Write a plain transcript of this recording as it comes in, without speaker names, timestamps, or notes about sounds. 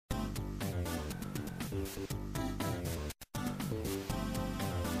Did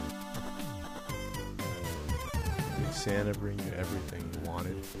Santa bring you everything you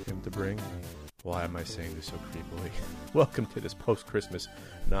wanted him to bring? Why am I saying this so creepily? Welcome to this post-Christmas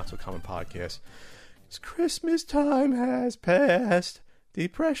not-so-common podcast. It's Christmas time has passed.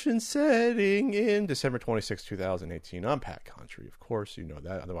 Depression setting in. December 26, 2018. I'm Pat Contri. Of course, you know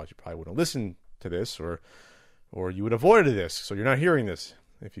that. Otherwise, you probably wouldn't listen to this, or you would have avoided this. So you're not hearing this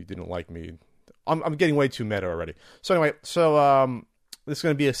if you didn't like me. I'm getting way too meta already. So anyway, this is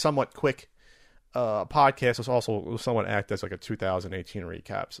going to be a somewhat quick podcast. It's also somewhat act as like a 2018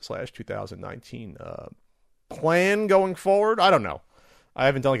 recaps / 2019 plan going forward. I don't know. I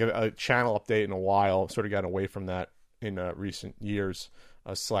haven't done like a channel update in a while. Sort of gotten away from that in recent years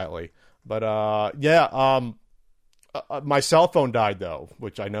slightly. But my cell phone died though,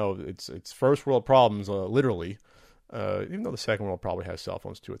 which I know it's first world problems literally. Even though the second world probably has cell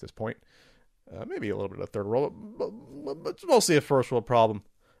phones too at this point. Maybe a little bit of third world, but it's mostly a first world problem.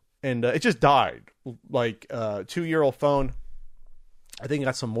 And it just died. Like 2-year-old phone. I think it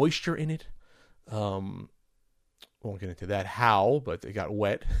got some moisture in it. Won't get into that how, but it got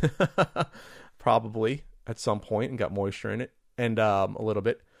wet. Probably at some point and got moisture in it. And a little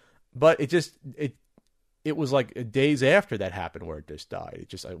bit. But it was like days after that happened where it just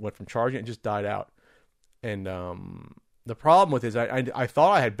died. I went from charging it and just died out. And the problem with it is I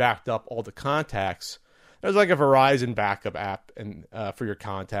thought I had backed up all the contacts. There's like a Verizon backup app and for your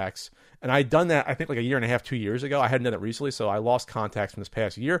contacts. And I'd done that, I think, like a year and a half, 2 years ago. I hadn't done it recently, so I lost contacts from this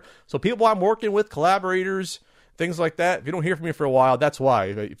past year. So people I'm working with, collaborators, things like that, if you don't hear from me for a while, that's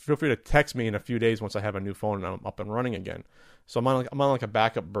why. Feel free to text me in a few days once I have a new phone and I'm up and running again. So I'm on like a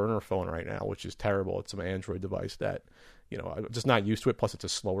backup burner phone right now, which is terrible. It's an Android device that, I'm just not used to it. Plus, it's a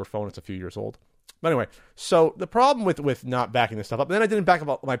slower phone. It's a few years old. But anyway, so the problem with not backing this stuff up, and then I didn't back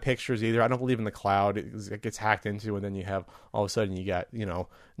up my pictures either. I don't believe in the cloud. It gets hacked into, and then you have, all of a sudden, you got,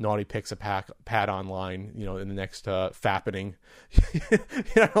 naughty pics of Pat online, in the next fappening.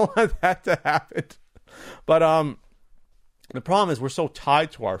 I don't want that to happen. But the problem is we're so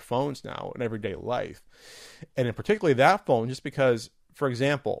tied to our phones now in everyday life. And in particularly that phone, just because, for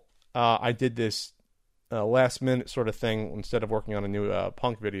example, I did this last minute sort of thing. Instead of working on a new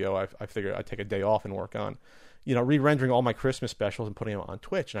punk video, I figured I'd take a day off and work on, re-rendering all my Christmas specials and putting them on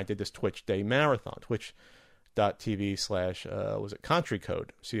Twitch. And I did this Twitch Day Marathon, twitch.tv/ Contri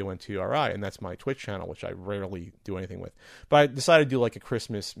Code, CONTRI. And that's my Twitch channel, which I rarely do anything with. But I decided to do like a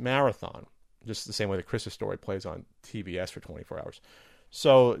Christmas marathon, just the same way the Christmas Story plays on TBS for 24 hours.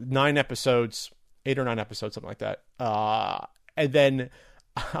 So 9 episodes, 8 or 9 episodes, something like that. And then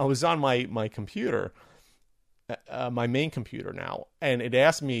I was on my computer, my main computer now, and it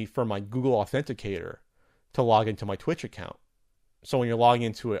asked me for my Google Authenticator to log into my Twitch account. So when you're logging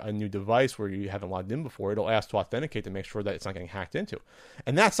into a new device where you haven't logged in before, it'll ask to authenticate to make sure that it's not getting hacked into.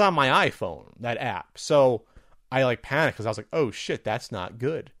 And that's on my iPhone, that app. So I panicked because I was like, oh shit, that's not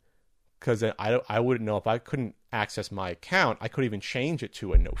good. Because I wouldn't know if I couldn't access my account. I couldn't even change it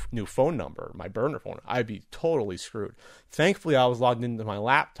to a new phone number, my burner phone. I'd be totally screwed. Thankfully, I was logged into my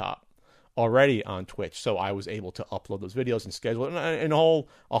laptop already on Twitch, so I was able to upload those videos and schedule it. And all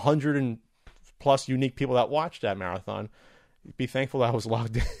 100 and plus unique people that watched that marathon, be thankful that I was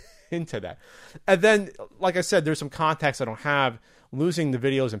logged into that. And then, like I said, there's some contacts I don't have. Losing the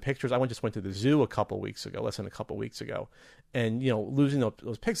videos and pictures. I just went to the zoo less than a couple weeks ago. And, losing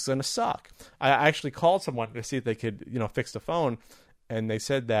those pics is going to suck. I actually called someone to see if they could, fix the phone. And they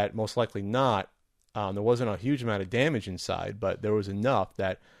said that most likely not. There wasn't a huge amount of damage inside, but there was enough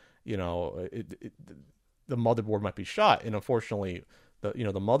that, the motherboard might be shot. And unfortunately, the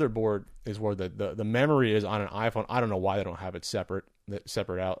motherboard is where the memory is on an iPhone. I don't know why they don't have it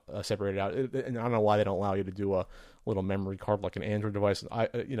separated out. And I don't know why they don't allow you to do a little memory card like an Android device.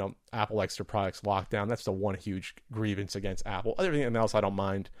 Apple likes their products locked down. That's the one huge grievance against Apple. Everything else I don't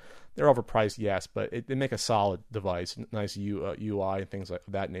mind. They're overpriced, yes, but they make a solid device, nice UI and things like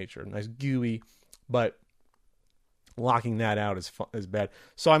that nature, nice GUI, but locking that out is bad.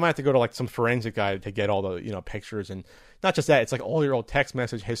 So I might have to go to like some forensic guy to get all the pictures, and not just that. It's like all your old text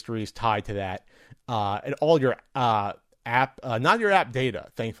message history is tied to that, and all your app, not your app data.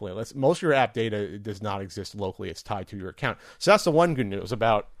 Thankfully, most of your app data does not exist locally. It's tied to your account. So that's the one good news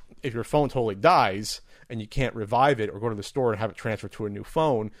about if your phone totally dies and you can't revive it or go to the store and have it transferred to a new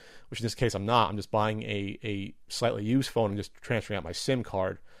phone, which in this case I'm not. I'm just buying a slightly used phone and just transferring out my SIM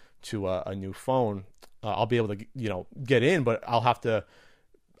card to a new phone. I'll be able to get in, but I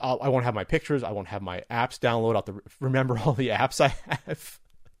won't have my pictures. I won't have my apps download. I'll have to remember all the apps I have.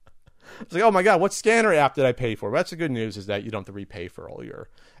 It's like, oh my God, what scanner app did I pay for? Well, that's the good news, is that you don't have to repay for all your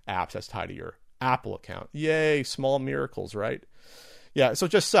apps that's tied to your Apple account. Yay, small miracles, right? Yeah, so it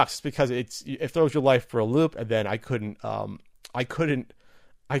just sucks because it throws your life for a loop, and then I couldn't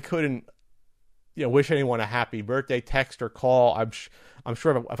wish anyone a happy birthday, text or call. I'm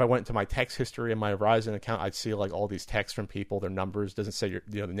sure if I went to my text history in my Verizon account, I'd see like all these texts from people, their numbers, doesn't say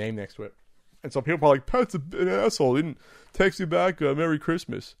the name next to it. And so people are like, Pat's an asshole, didn't text you back, Merry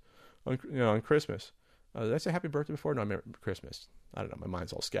Christmas, on Christmas. Did I say happy birthday before? No, Merry Christmas. I don't know. My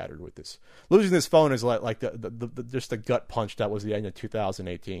mind's all scattered with this. Losing this phone is like the just the gut punch that was the end of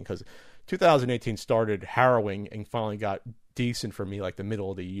 2018, because 2018 started harrowing and finally got decent for me like the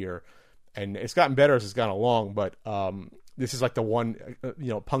middle of the year, and it's gotten better as it's gone along. But this is like the one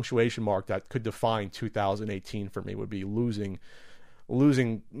punctuation mark that could define 2018 for me, would be losing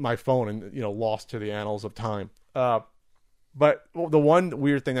my phone and lost to the annals of time. But the one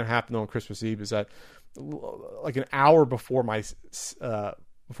weird thing that happened on Christmas Eve is that, like an hour before my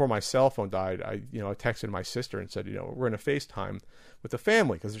cell phone died, I texted my sister and said, we're in a FaceTime with the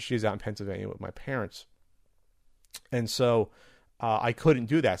family because she's out in Pennsylvania with my parents, and so I couldn't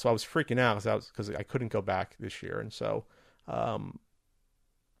do that. So I was freaking out because I couldn't go back this year, and so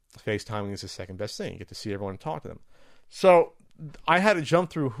FaceTiming is the second best thing. You get to see everyone and talk to them. So I had to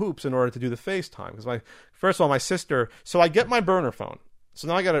jump through hoops in order to do the FaceTime because first of all, my sister. So I get my burner phone. So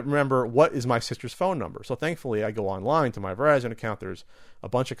now I got to remember what is my sister's phone number. So thankfully, I go online to my Verizon account. There's a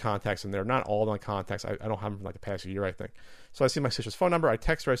bunch of contacts in there. Not all of my contacts. I don't have them for like the past year, I think. So I see my sister's phone number. I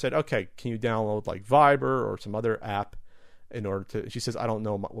text her. I said, okay, can you download like Viber or some other app in order to... She says, I don't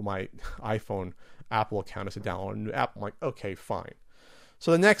know what my iPhone Apple account is to download a new app. I'm like, okay, fine.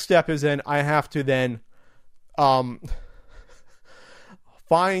 So the next step is then I have to then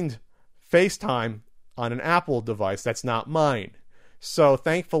find FaceTime on an Apple device that's not mine. So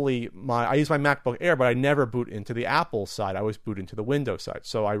thankfully, I use my MacBook Air, but I never boot into the Apple side. I always boot into the Windows side.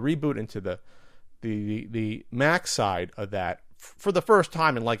 So I reboot into the Mac side of that for the first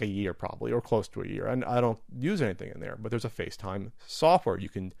time in like a year, probably, or close to a year. And I don't use anything in there, but there's a FaceTime software you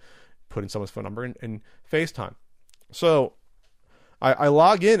can put in someone's phone number and FaceTime. So I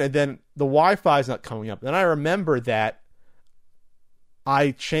log in, and then the Wi-Fi is not coming up. Then I remember that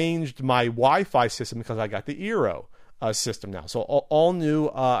I changed my Wi-Fi system because I got the Eero system now. So all new.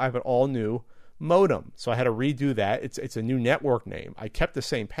 I have an all new modem. So I had to redo that. It's a new network name. I kept the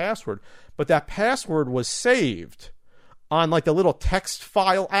same password, but that password was saved on like the little text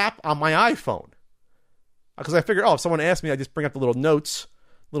file app on my iPhone. Because I figured, if someone asks me, I just bring up the little notes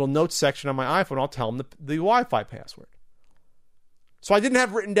section on my iPhone. I'll tell them the Wi-Fi password. So I didn't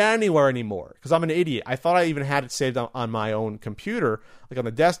have it written down anywhere anymore because I'm an idiot. I thought I even had it saved on my own computer, like on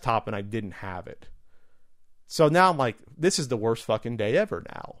the desktop, and I didn't have it. So now I'm like, this is the worst fucking day ever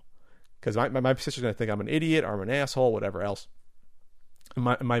now. Because my sister's going to think I'm an idiot or I'm an asshole, whatever else. And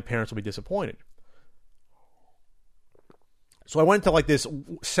my parents will be disappointed. So I went to like this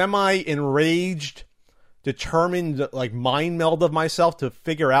semi-enraged, determined like mind meld of myself to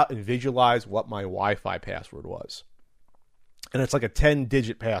figure out and visualize what my Wi-Fi password was. And it's like a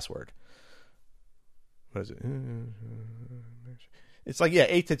 10-digit password. What is it? It's like,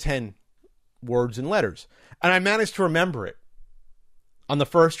 8 to 10 words and letters. And I managed to remember it on the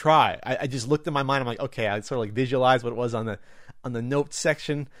first try. I just looked in my mind. I'm like, okay, I sort of like visualized what it was on the notes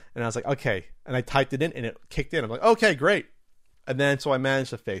section. And I was like, okay. And I typed it in and it kicked in. I'm like, okay, great. And then so I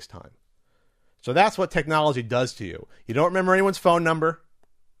managed to FaceTime. So that's what technology does to you. You don't remember anyone's phone number.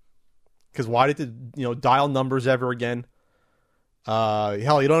 Because why did dial numbers ever again?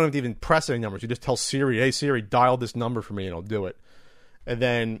 Hell, you don't have to even press any numbers. You just tell Siri, hey Siri, dial this number for me, and it'll do it. And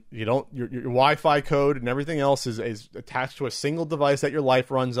then your Wi-Fi code and everything else is attached to a single device that your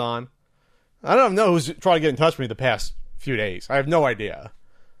life runs on. I don't know who's trying to get in touch with me the past few days. I have no idea.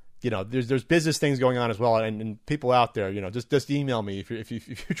 There's business things going on as well, and people out there, just email me if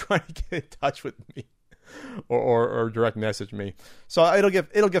you're trying to get in touch with me, or direct message me. So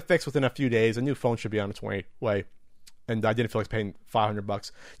it'll get fixed within a few days. A new phone should be on its way. And I didn't feel like paying $500.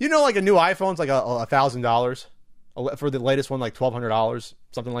 Like a new iPhone's like $1,000 for the latest one, like $1,200,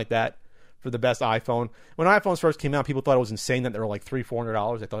 something like that for the best iPhone. When iPhones first came out, people thought it was insane that they were like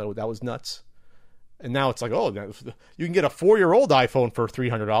 $300-$400. They thought that was nuts. And now it's like, you can get a 4-year-old iPhone for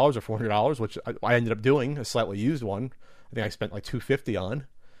 $300 or $400, which I ended up doing, a slightly used one. I think I spent like $250 on,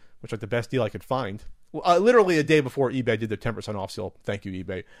 which like the best deal I could find. Literally a day before eBay did their 10% off sale. Thank you,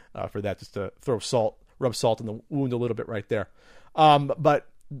 eBay, for that, just to rub salt in the wound a little bit right there. But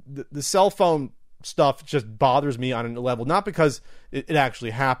the cell phone stuff just bothers me on a level, not because it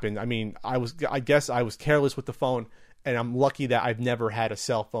actually happened. I mean, I guess I was careless with the phone, and I'm lucky that I've never had a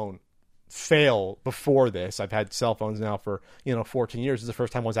cell phone fail before this. I've had cell phones now for 14 years. This is the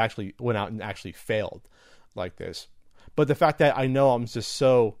first time I went out and actually failed like this. But the fact that I know I'm just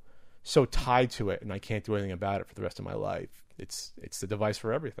so tied to it and I can't do anything about it for the rest of my life. It's the device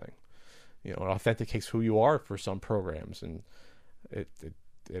for everything. It authenticates who you are for some programs, and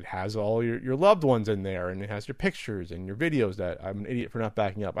it has all your loved ones in there, and it has your pictures and your videos that I'm an idiot for not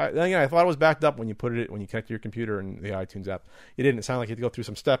backing up. I thought it was backed up when you connect to your computer and the iTunes app. It didn't. It sounded like you had to go through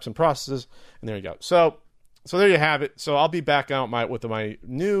some steps and processes, and there you go. So there you have it. So I'll be back out with my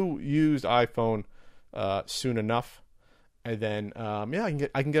new used iPhone soon enough, and then I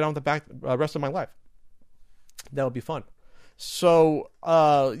can get on with the rest of my life. That would be fun. So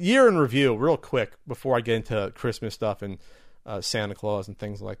year in review, real quick before I get into Christmas stuff and Santa Claus and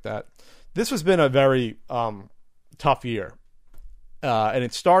things like that. This has been a very tough year, and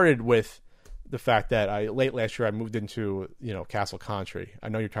it started with the fact that late last year I moved into Castle Country. I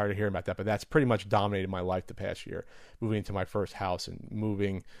know you're tired of hearing about that, but that's pretty much dominated my life the past year. Moving into my first house and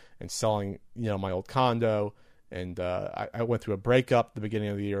moving and selling my old condo, and I went through a breakup at the beginning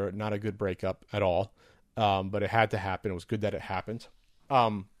of the year. Not a good breakup at all, but it had to happen. It was good that it happened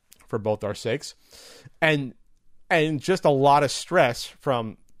for both our sakes, and just a lot of stress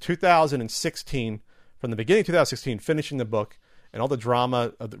from 2016, from the beginning of 2016, finishing the book and all the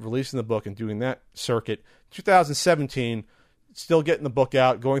drama of releasing the book and doing that circuit. 2017, still getting the book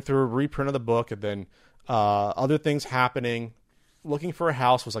out, going through a reprint of the book, and then other things happening. Looking for a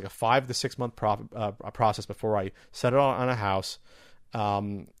house was like a 5 to 6 month process before I settled on a house.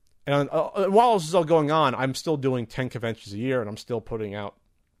 And while this is all going on, I'm still doing 10 conventions a year, and I'm still putting out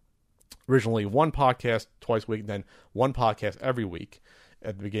originally one podcast twice a week, then one podcast every week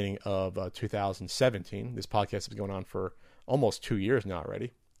at the beginning of 2017. This podcast has been going on for almost 2 years now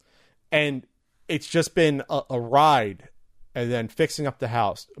already. And it's just been a ride, and then fixing up the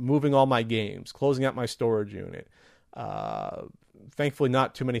house, moving all my games, closing out my storage unit. Thankfully,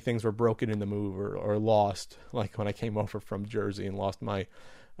 not too many things were broken in the move or lost, like when I came over from Jersey and lost my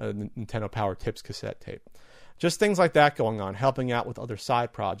Nintendo Power Tips cassette tape. Just things like that going on, helping out with other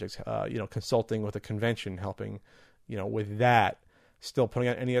side projects, consulting with a convention, helping, with that, still putting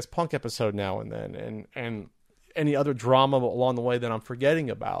out NES Punk episode now and then, and any other drama along the way that I'm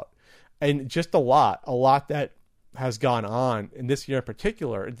forgetting about. And just a lot that has gone on. In this year in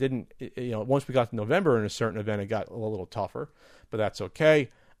particular, it didn't, once we got to November in a certain event, it got a little tougher, but that's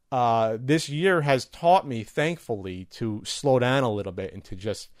okay. This year has taught me, thankfully, to slow down a little bit and to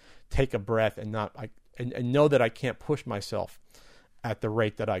just take a breath and not, and know that I can't push myself at the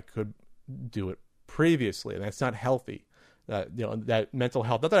rate that I could do it previously. And that's not healthy. That mental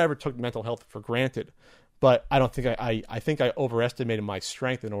health, not that I ever took mental health for granted, but I don't think I think I overestimated my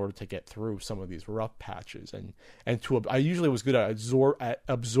strength in order to get through some of these rough patches. I usually was good at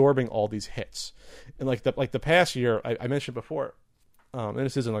absorbing all these hits. And like the past year, I mentioned before, and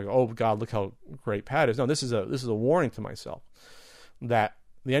this isn't like, oh God, look how great Pat is. No, this is a warning to myself that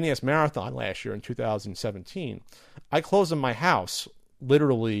the NES Marathon last year in 2017, I closed in my house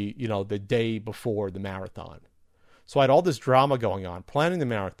literally, the day before the marathon. So I had all this drama going on, planning the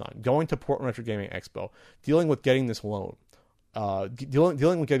marathon, going to Portland Retro Gaming Expo, dealing with getting this loan,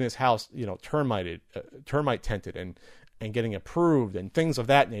 dealing with getting this house, termite tented and getting approved and things of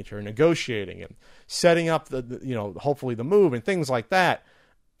that nature, and negotiating and setting up the hopefully the move and things like that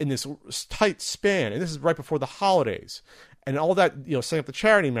in this tight span. And this is right before the holidays. And all that, setting up the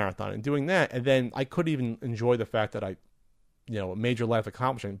charity marathon and doing that. And then I couldn't even enjoy the fact that I, a major life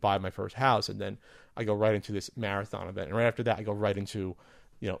accomplishment, buy my first house. And then I go right into this marathon event. And right after that, I go right into,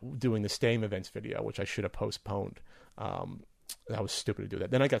 doing the Stame events video, which I should have postponed. That was stupid to do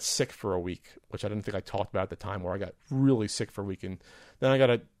that. Then I got sick for a week, which I didn't think I talked about at the time, where I got really sick for a week. And then I got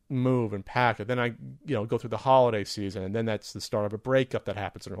to move and pack it. Then I, go through the holiday season. And then that's the start of a breakup that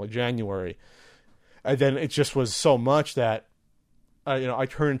happens in early January. And then it just was so much that, I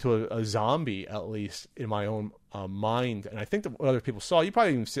turned into a zombie, at least in my own mind. And I think that what other people saw, you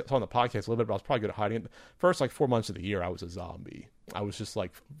probably even saw on the podcast a little bit, but I was probably good at hiding it. First, 4 months of the year, I was a zombie. I was just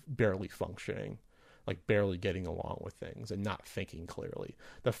barely functioning, barely getting along with things and not thinking clearly.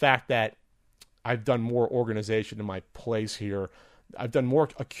 The fact that I've done more organization in my place here, I've done more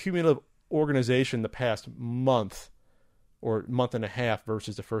accumulative organization the past month or month and a half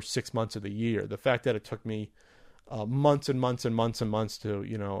versus the first 6 months of the year. The fact that it took me months and months and months and months to,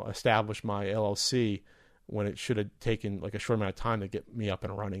 establish my LLC when it should have taken a short amount of time to get me up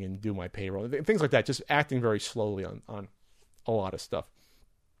and running and do my payroll. Things like that, just acting very slowly on a lot of stuff.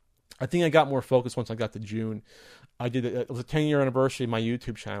 I think I got more focused once I got to June. It was a 10-year anniversary of my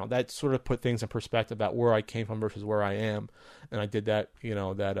YouTube channel. That sort of put things in perspective about where I came from versus where I am. And I did that,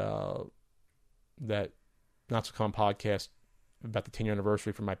 that Not So Common podcast about the 10-year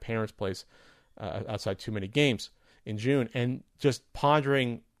anniversary from my parents' place outside Too Many Games in June, and just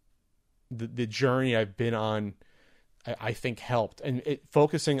pondering the journey I've been on, I think helped. And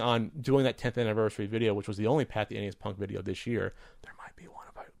focusing on doing that 10th anniversary video, which was the only Pat the NES Punk video this year. There might be one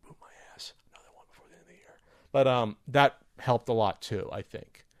if I boot my ass, another one before the end of the year. But that helped a lot too, I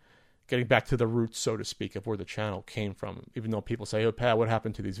think. Getting back to the roots, so to speak, of where the channel came from. Even though people say, oh, Pat, what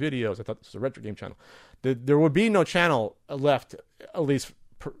happened to these videos? I thought this was a retro game channel. There would be no channel left, at least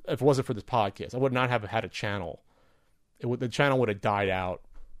if it wasn't for this podcast. I would not have had a channel. The channel would have died out,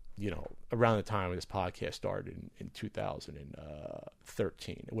 around the time this podcast started in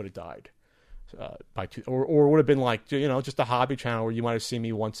 2013. It would have died or would have been like, just a hobby channel where you might have seen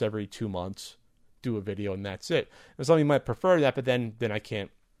me once every 2 months do a video and that's it. And some of you might prefer that, but then I can't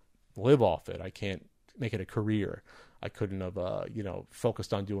live off it. I can't make it a career. I couldn't have,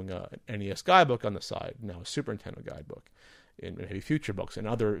 focused on doing a NES guidebook on the side, now a Super Nintendo guidebook, and maybe future books and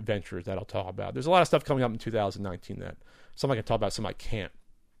other ventures that I'll talk about. There's a lot of stuff coming up in 2019 that some I can talk about, some I can't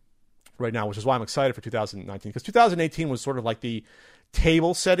right now, which is why I'm excited for 2019, because 2018 was sort of like the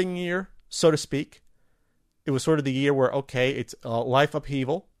table setting year, so to speak. It was sort of the year where, okay, it's life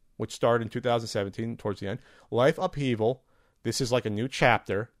upheaval, which started in 2017 towards the end. Life upheaval. This is like a new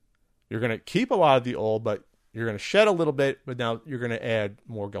chapter. You're going to keep a lot of the old, but you're going to shed a little bit, but now you're going to add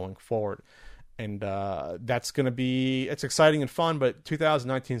more going forward. And that's going to be, it's exciting and fun, but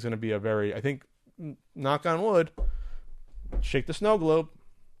 2019 is going to be a very, I think, knock on wood, shake the snow globe,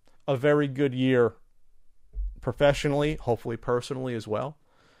 a very good year professionally, hopefully personally as well.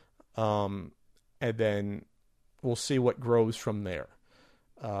 And then we'll see what grows from there.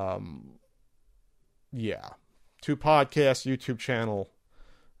 Yeah. 2 podcasts, YouTube channel,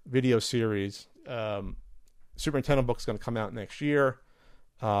 video series. Super Nintendo book is going to come out next year.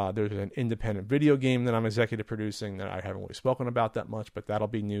 There's an independent video game that I'm executive producing that I haven't really spoken about that much, but that'll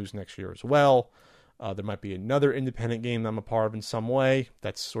be news next year as well. There might be another independent game that I'm a part of in some way.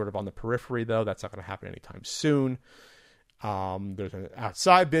 That's sort of on the periphery, though. That's not going to happen anytime soon. There's an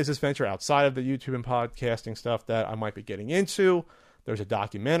outside business venture outside of the YouTube and podcasting stuff that I might be getting into. There's a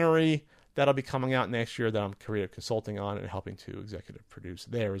documentary that'll be coming out next year that I'm creative consulting on and helping to executive produce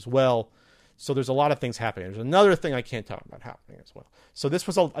there as well. So there's a lot of things happening. There's another thing I can't talk about happening as well. So this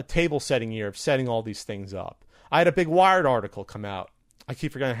was a table setting year of setting all these things up. I had a big Wired article come out. I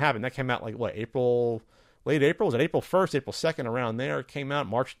keep forgetting to have it. That came out like, late April? Was it April 1st, April 2nd, around there? It came out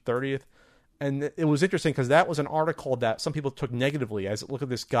March 30th. And it was interesting because that was an article that some people took negatively as, look at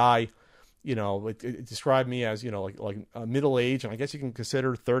this guy, it described me as, like middle-aged, and I guess you can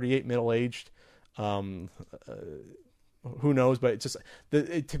consider 38 middle-aged. Who knows? But it's just,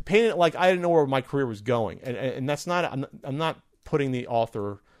 to paint it like I didn't know where my career was going. And that's not, I'm not putting the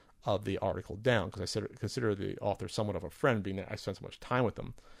author of the article down, because I consider the author somewhat of a friend, being that I spent so much time with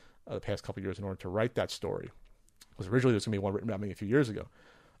them the past couple of years in order to write that story. Because originally there was going to be one written about me a few years ago.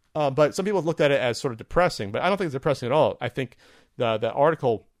 But some people looked at it as sort of depressing, but I don't think it's depressing at all. I think the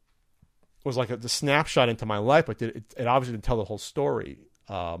article was like the snapshot into my life, but it obviously didn't tell the whole story.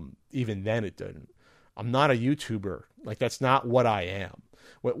 Even then it didn't. I'm not a YouTuber. Like, that's not what I am.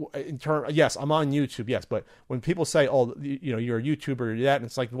 Yes, I'm on YouTube, yes, but when people say, oh, you're a YouTuber, you're that, and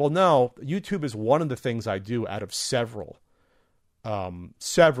it's like, well, no, YouTube is one of the things I do out of several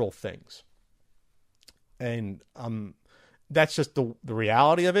things. And that's just the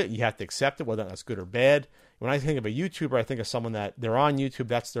reality of it. You have to accept it, whether that's good or bad. When I think of a YouTuber, I think of someone that they're on YouTube.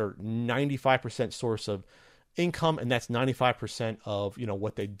 That's their 95% source of income, and that's 95% of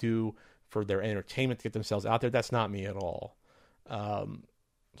what they do for their entertainment to get themselves out there. That's not me at all.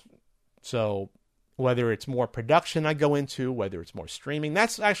 So whether it's more production I go into, whether it's more streaming,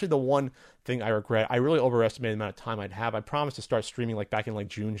 that's actually the one thing I regret. I really overestimated the amount of time I'd have. I promised to start streaming back in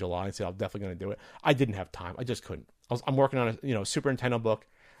June, July, and said I'm definitely going to do it. I didn't have time. I just couldn't. I'm working on a Super Nintendo book,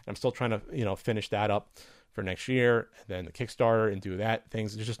 and I'm still trying to finish that up for next year, and then the Kickstarter and do that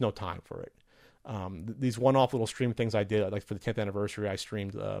things. There's just no time for it. These one-off little stream things I did, like for the 10th anniversary, I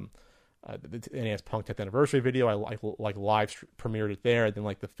streamed the NES Punk 10th anniversary video. I live premiered it there, and then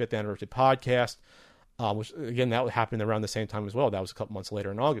the 5th anniversary podcast, which again that happened around the same time as well. That was a couple months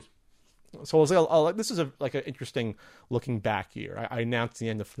later in August. So I was like, this is an interesting looking back year. I announced the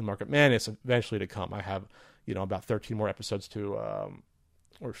end of Flea Market Madness eventually to come. I have about 13 more episodes to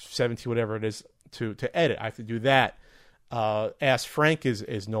or 17, whatever it is, to edit. I have to do that. Ask Frank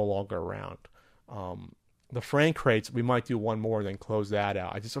is no longer around. The Frank crates, we might do one more and then close that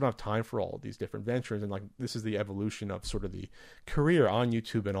out. I just don't have time for all of these different ventures, and this is the evolution of sort of the career on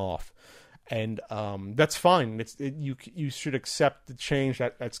YouTube and off, and that's fine. You should accept the change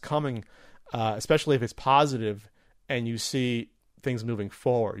that's coming. especially if it's positive and you see things moving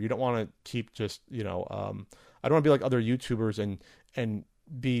forward. You don't want to keep just, I don't want to be like other YouTubers and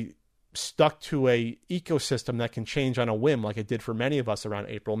be stuck to a ecosystem that can change on a whim, like it did for many of us around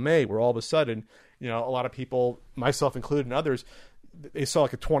April, May, where all of a sudden, a lot of people, myself included and others, they saw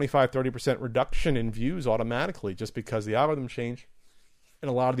like a 25-30% reduction in views automatically just because the algorithm changed. And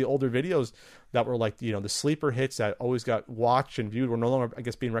a lot of the older videos that were like, the sleeper hits that always got watched and viewed were no longer, I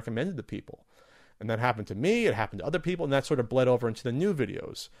guess, being recommended to people. And that happened to me, it happened to other people, and that sort of bled over into the new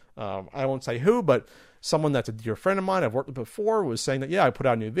videos. I won't say who, but someone that's a dear friend of mine I've worked with before was saying that, yeah, I put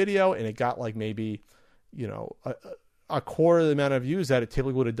out a new video and it got like maybe, a quarter of the amount of views that it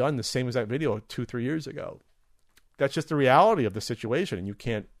typically would have done the same as that video 2-3 years ago. That's just the reality of the situation, and you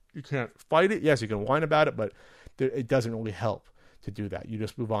can't fight it. Yes, you can whine about it, but it doesn't really help to do that. You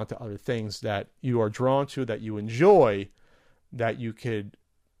just move on to other things that you are drawn to, that you enjoy, that you could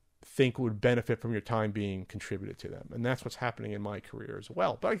think would benefit from your time being contributed to them. And that's what's happening in my career as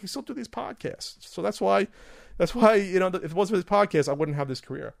well. But I can still do these podcasts. So that's why, if it wasn't for this podcast, I wouldn't have this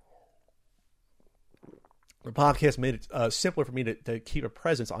career. The podcast made it simpler for me to keep a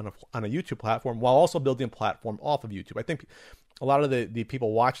presence on a YouTube platform while also building a platform off of YouTube. I think a lot of the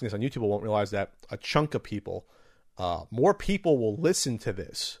people watching this on YouTube won't realize that a chunk of people, more people will listen to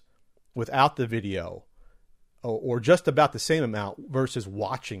this without the video or just about the same amount versus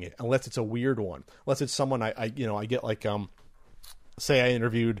watching it, unless it's a weird one. Unless it's someone I get like, say I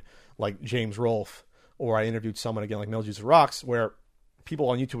interviewed like James Rolfe, or I interviewed someone again like Mel Juice Rocks, where people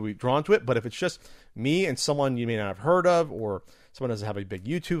on YouTube will be drawn to it. But if it's just me and someone you may not have heard of, or someone doesn't have a big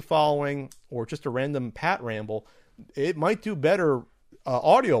YouTube following, or just a random Pat ramble, it might do better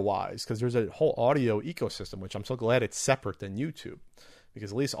audio-wise, because there's a whole audio ecosystem, which I'm so glad it's separate than YouTube.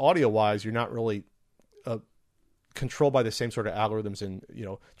 Because at least audio-wise, you're not really controlled by the same sort of algorithms and,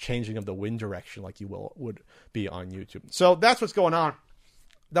 changing of the wind direction like you would be on YouTube. So that's what's going on.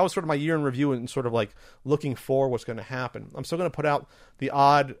 That was sort of my year in review and sort of like looking for what's going to happen. I'm still going to put out the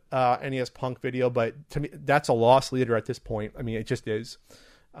odd NES Punk video, but to me, that's a loss leader at this point. I mean, it just is.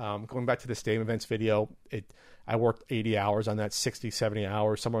 Going back to the Stadium Events video, I worked 80 hours on that, 60, 70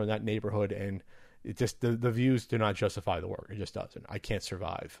 hours, somewhere in that neighborhood, and it just the views do not justify the work. It just doesn't. I can't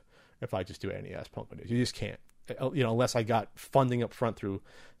survive if I just do NES Punk videos. You just can't. Unless I got funding up front through,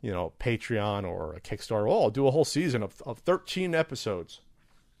 Patreon or a Kickstarter. Oh, I'll do a whole season of 13 episodes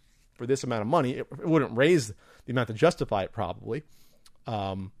for this amount of money. It wouldn't raise the amount to justify it, probably.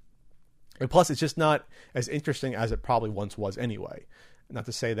 And plus, it's just not as interesting as it probably once was anyway. Not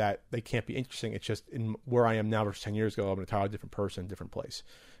to say that they can't be interesting. It's just in where I am now versus 10 years ago, I'm an entirely different person, different place.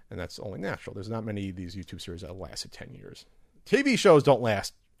 And that's only natural. There's not many of these YouTube series that lasted 10 years. TV shows don't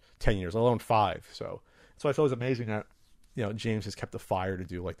last 10 years, let alone 5. So I thought it was amazing that, James has kept the fire to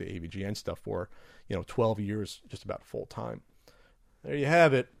do like the AVGN stuff for, 12 years, just about full time. There you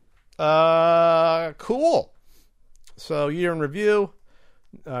have it. Cool. So year in review.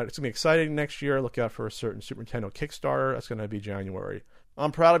 It's going to be exciting next year. Look out for a certain Super Nintendo Kickstarter. That's going to be January.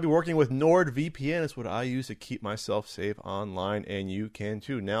 I'm proud to be working with NordVPN. It's what I use to keep myself safe online, and you can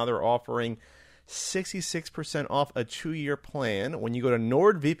too. Now they're offering 66% off a 2-year plan when you go to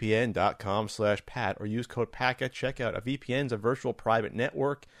nordvpn.com/Pat or use code PAC at checkout. A VPN is a virtual private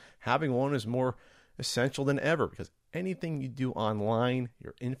network. Having one is more essential than ever because anything you do online,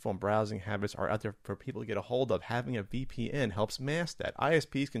 your info and browsing habits are out there for people to get a hold of. Having a VPN helps mask that.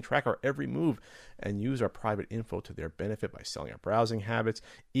 ISPs can track our every move and use our private info to their benefit by selling our browsing habits,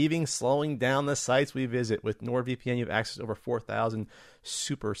 even slowing down the sites we visit. With NordVPN, you have access to over 4,000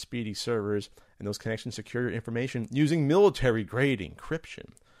 super speedy servers, and those connections secure your information using military-grade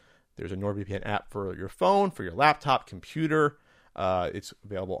encryption. There's a NordVPN app for your phone, for your laptop, computer. It's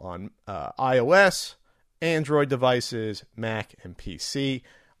available on iOS, Android devices, Mac, and PC.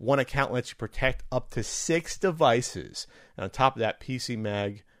 One account lets you protect up to 6 devices. And on top of that, PC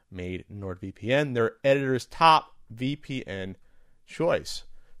Mag made NordVPN, their editor's top VPN choice.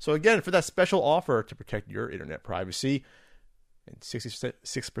 So again, for that special offer to protect your internet privacy and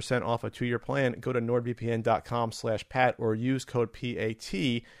 66% off a 2-year plan, go to nordvpn.com/Pat or use code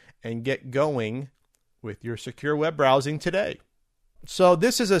PAT and get going with your secure web browsing today. So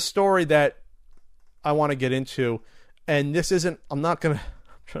this is a story that I want to get into, and this isn't, I'm trying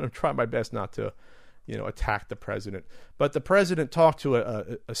to try my best not to, attack the president, but the president talked to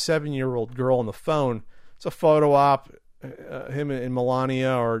a 7-year-old girl on the phone. It's a photo op, him and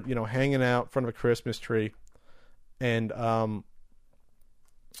Melania are, hanging out in front of a Christmas tree. And,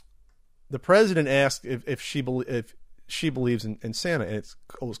 the president asked if she believes in Santa, and it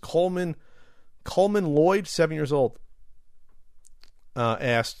was Coleman Lloyd, 7 years old.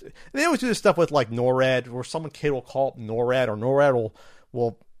 asked, and they always do this stuff with like NORAD, where some kid will call up NORAD, or NORAD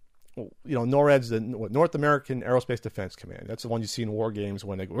will NORAD's the North American Aerospace Defense Command. That's the one you see in war games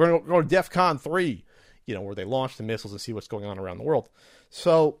when we're going to go to DEFCON 3, where they launch the missiles and see what's going on around the world.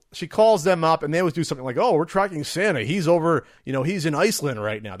 So she calls them up, and they always do something like, "Oh, we're tracking Santa. He's over, he's in Iceland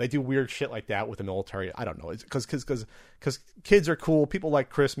right now." They do weird shit like that with the military. I don't know, because kids are cool. People like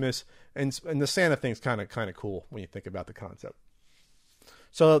Christmas, and the Santa thing's kind of cool when you think about the concept.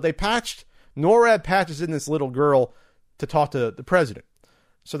 So NORAD patches in this little girl to talk to the president.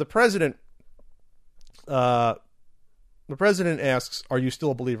 So the president asks, "Are you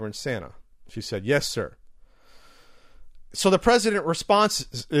still a believer in Santa?" She said, "Yes, sir." So the president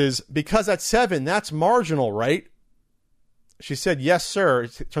response is, "Because at 7, that's marginal, right?" She said, "Yes, sir."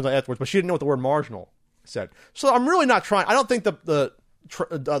 It turns out afterwards, but she didn't know what the word marginal said. So I'm really not trying. I don't think the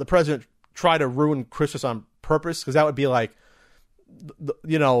president tried to ruin Christmas on purpose, because that would be like,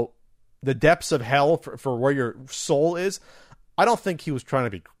 the depths of hell for where your soul is. I don't think he was trying to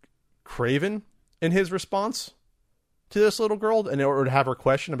be craven in his response to this little girl, and in order to have her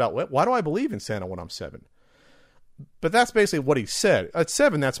question about why do I believe in Santa when I'm 7. But that's basically what he said. At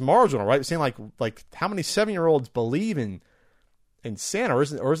 7, that's marginal, right? It's saying like how many 7-year-olds believe in Santa, or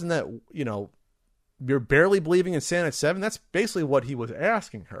isn't that, you're barely believing in Santa at 7? That's basically what he was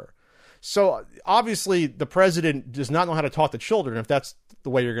asking her. So obviously the president does not know how to talk to children if that's the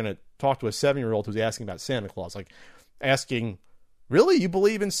way you're going to talk to a 7-year-old who's asking about Santa Claus. Like asking, "Really, you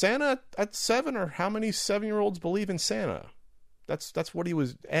believe in Santa at 7? Or how many 7-year-olds believe in Santa?" That's what he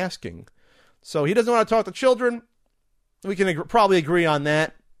was asking. So he doesn't know how to talk to children. We can probably agree on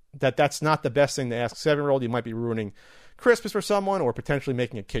that's not the best thing to ask a 7-year-old. You might be ruining Christmas for someone, or potentially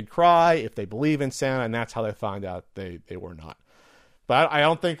making a kid cry if they believe in Santa, and that's how they find out they were not. But I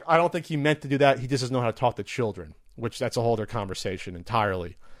don't think he meant to do that. He just doesn't know how to talk to children, which that's a whole other conversation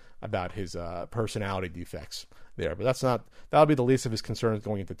entirely about his personality defects there. But that'll be the least of his concerns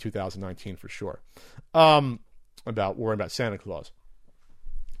going into 2019 for sure. About worrying about Santa Claus.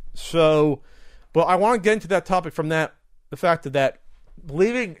 So, but I want to get into that topic from the fact that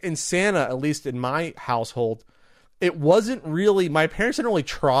believing in Santa, at least in my household, it wasn't really, my parents didn't really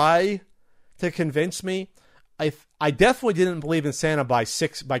try to convince me. I definitely didn't believe in Santa by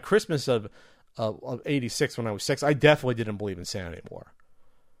Christmas of 86 when I was 6. I definitely didn't believe in Santa anymore.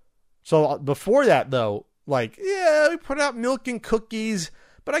 So before that though, we put out milk and cookies,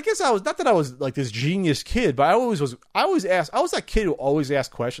 but I guess I was, not that I was like this genius kid, but I was that kid who always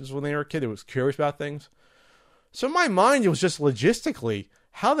asked questions when they were a kid, who was curious about things. So in my mind, it was just logistically,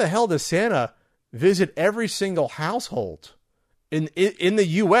 how the hell does Santa visit every single household in the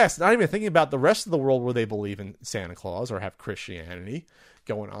U.S., not even thinking about the rest of the world where they believe in Santa Claus or have Christianity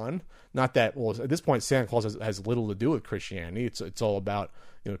going on? Not that, well, at this point, Santa Claus has little to do with Christianity. It's all about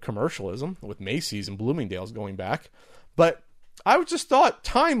commercialism with Macy's and Bloomingdale's going back. But I just thought,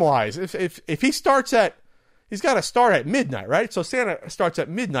 time-wise, if he starts he's got to start at midnight, right? So Santa starts at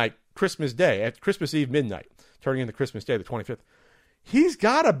midnight, Christmas Day, at Christmas Eve midnight, turning into Christmas Day, the 25th. He's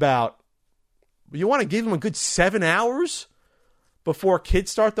got you want to give him a good 7 hours before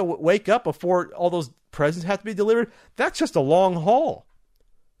kids start to wake up, before all those presents have to be delivered? That's just a long haul.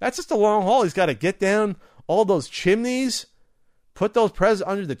 He's got to get down all those chimneys, put those presents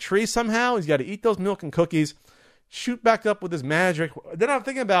under the tree somehow. He's got to eat those milk and cookies, shoot back up with his magic. Then I'm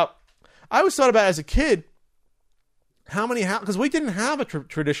thinking about, I always thought about as a kid, how many, because we didn't have a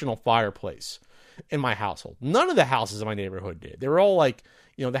traditional fireplace in my household. None of the houses in my neighborhood did. They were all like,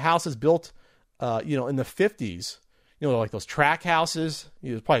 the houses built, in the 50s, like those track houses.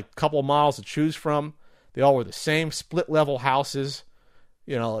 There's probably a couple of models to choose from. They all were the same split level houses,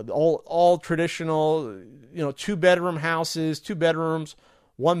 all traditional, 2-bedroom houses, 2 bedrooms,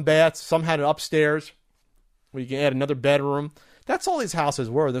 1 bath. Some had an upstairs where you can add another bedroom. That's all these houses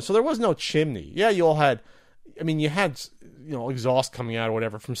were. So there was no chimney. Yeah, you had exhaust coming out or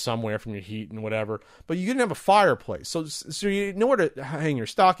whatever from somewhere, from your heat and whatever, but you didn't have a fireplace. So you had nowhere to hang your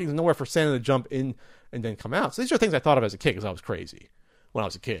stockings, nowhere for Santa to jump in and then come out. So these are things I thought of as a kid, because I was crazy when I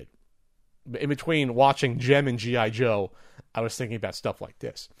was a kid. In between watching Jem and G.I. Joe, I was thinking about stuff like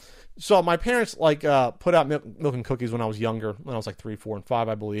this. So my parents put out milk and cookies when I was younger, when I was like 3, 4, and 5,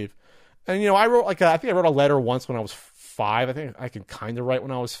 I believe. And I wrote I think I wrote a letter once when I was 5. I think I could kind of write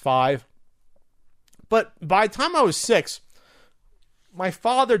when I was 5. But by the time I was 6, my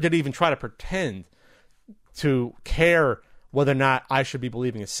father didn't even try to pretend to care whether or not I should be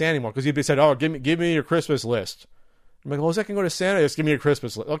believing in Santa anymore, because he'd said, "Oh, give me your Christmas list." I'm like, "Well, I can go to Santa. Just give me your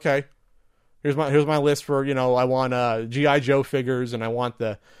Christmas list." Okay, here's my list for I want GI Joe figures, and I want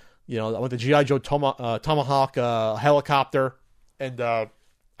the I want the GI Joe Tomahawk helicopter, And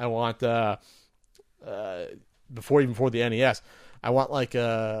I want before the NES, I want like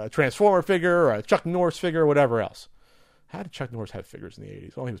a Transformer figure or a Chuck Norris figure or whatever else. How did Chuck Norris have figures in the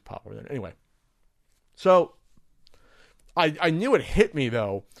 80s? Well, he was popular then. Anyway, so I knew it hit me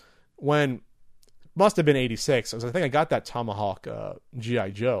though when must have been 86. I think I got that Tomahawk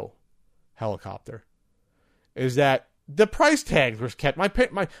G.I. Joe helicopter. Is that the price tags were kept?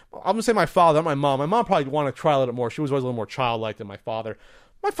 I'm gonna say my father, not my mom. My mom probably wanted to try a little more. She was always a little more childlike than my father.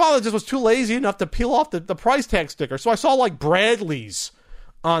 My father just was too lazy enough to peel off the price tag sticker. So I saw like Bradley's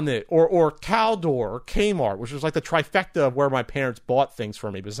on it, or Caldor, or Kmart, which was like the trifecta of where my parents bought things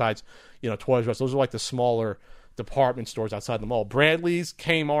for me. Besides, Toys R Us, those are like the smaller department stores outside the mall. Bradley's,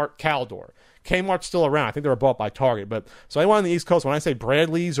 Kmart, Caldor. Kmart's still around. I think they were bought by Target. But so anyone on the East Coast, when I say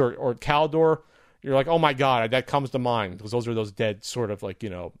Bradley's or Caldor, you're like, oh my God, that comes to mind, because those are those dead sort of like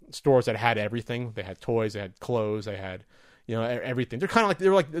stores that had everything. They had toys, they had clothes, they had everything.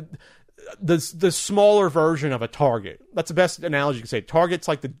 They're like the smaller version of a Target. That's the best analogy you can say. Target's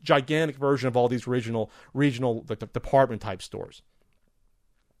like the gigantic version of all these regional department type stores.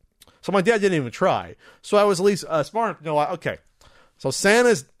 So my dad didn't even try. So I was at least smart enough to know, okay, so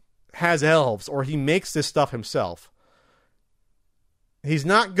Santa has elves, or he makes this stuff himself. He's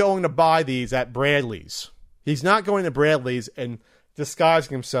not going to buy these at Bradley's. He's not going to Bradley's and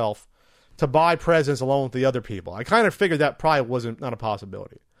disguising himself to buy presents along with the other people. I kind of figured that probably wasn't not a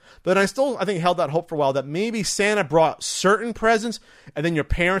possibility. But I think held that hope for a while that maybe Santa brought certain presents and then your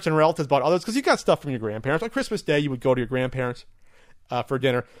parents and relatives bought others, because you got stuff from your grandparents. On Christmas Day, you would go to your grandparents for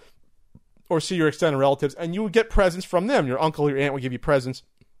dinner or see your extended relatives, and you would get presents from them. Your uncle or your aunt would give you presents,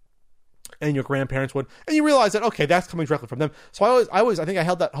 and your grandparents would. And you realize that, okay, that's coming directly from them. So I think I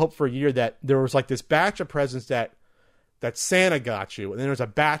held that hope for a year that there was like this batch of presents that Santa got you, and then there's a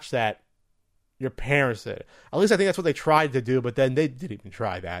batch that your parents did. At least I think that's what they tried to do, but then they didn't even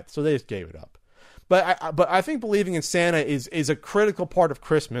try that, so they just gave it up. But I think believing in Santa is a critical part of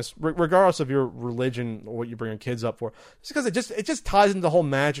Christmas, regardless of your religion or what you bring your kids up for. Just because it just ties into the whole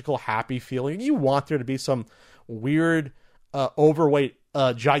magical, happy feeling. You want there to be some weird, overweight,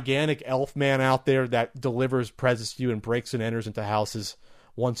 gigantic elf man out there that delivers presents to you and breaks and enters into houses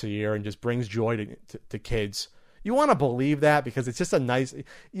once a year and just brings joy to kids. You want to believe that because it's just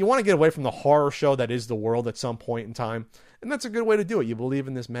you want to get away from the horror show that is the world at some point in time. And that's a good way to do it. You believe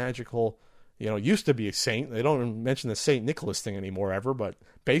in this magical, used to be a saint. They don't even mention the St. Nicholas thing anymore ever, but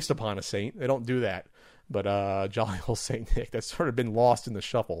based upon a saint. They don't do that. But jolly old St. Nick, that's sort of been lost in the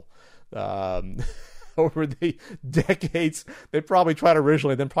shuffle. Over the decades, they probably tried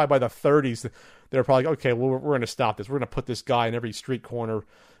originally, then probably by the 30s, they're probably like, okay, well, we're going to stop this. We're going to put this guy in every street corner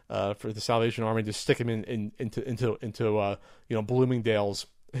for the Salvation Army, just stick him into Bloomingdale's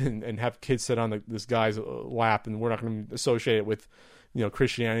and have kids sit on this guy's lap, and we're not going to associate it with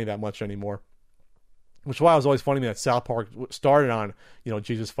Christianity that much anymore. Which is why it was always funny that South Park started on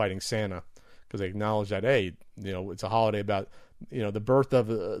Jesus fighting Santa, because they acknowledge that it's a holiday about the birth of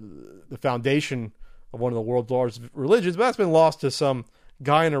the foundation of one of the world's largest religions, but that's been lost to some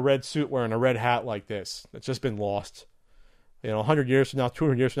guy in a red suit wearing a red hat like this. It's just been lost. 100 years from now,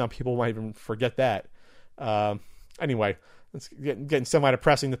 200 years from now, people might even forget that. Anyway, it's getting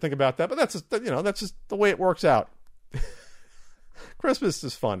semi-depressing to think about that, but that's just the way it works out. Christmas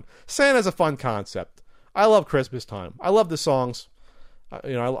is fun. Santa's a fun concept. I love Christmas time. I love the songs. I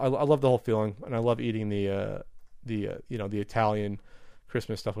love the whole feeling, and I love eating the Italian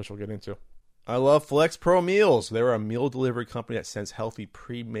Christmas stuff, which we'll get into. I love Flex Pro Meals. They're a meal delivery company that sends healthy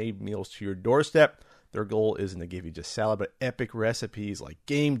pre-made meals to your doorstep. Their goal isn't to give you just salad, but epic recipes like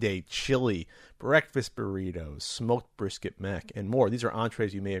game day chili, breakfast burritos, smoked brisket mac, and more. These are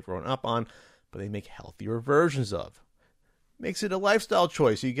entrees you may have grown up on, but they make healthier versions of. Makes it a lifestyle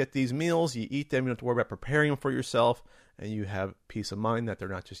choice. You get these meals, you eat them, you don't have to worry about preparing them for yourself, and you have peace of mind that they're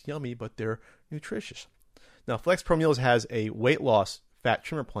not just yummy, but they're nutritious. Now, Flex Pro Meals has a weight loss fat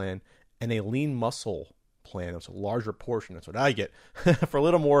trimmer plan and a lean muscle plan. It's a larger portion. That's what I get for a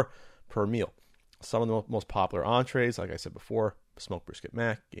little more per meal. Some of the most popular entrees, like I said before, smoked brisket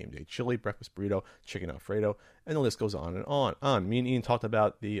mac, game day chili, breakfast burrito, chicken Alfredo, and the list goes on and on. Me and Ian talked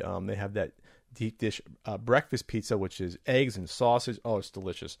about they have that deep dish breakfast pizza, which is eggs and sausage. Oh, it's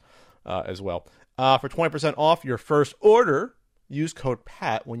delicious as well. For 20% off your first order, use code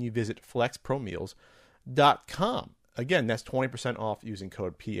PAT when you visit flexpromeals.com. Again, that's 20% off using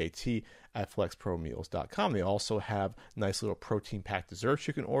code PAT at flexpromeals.com. They also have nice little protein-packed desserts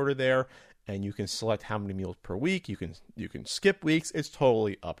you can order there, and you can select how many meals per week. You can skip weeks. It's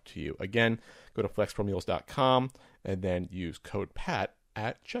totally up to you. Again, go to flexpromeals.com and then use code PAT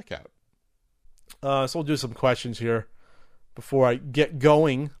at checkout. So we'll do some questions here. before I get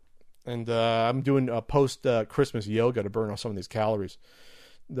going. And I'm doing a post-Christmas yoga to burn off some of these calories.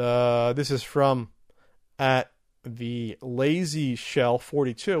 This is from at the Lazy Shell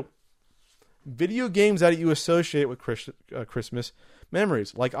 42. Video games that you associate with Christmas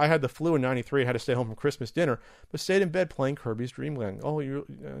memories. Like I had the flu in '93, had to stay home from Christmas dinner, but stayed in bed playing Kirby's Dream Land. Oh, you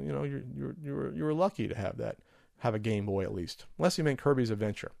were lucky to have that. Have a Game Boy at least, unless you meant Kirby's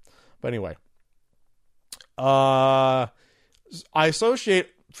Adventure. But anyway, I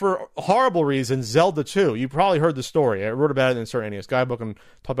associate, for horrible reasons, Zelda 2. You probably heard the story. I wrote about it in the Insert NES Guidebook and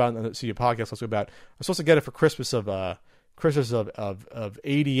talked about it in the CU podcast. Let's go about. I'm supposed to get it for Christmas of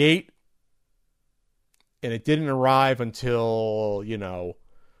 '88, and it didn't arrive until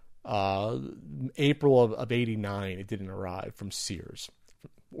April of '89. It didn't arrive from Sears.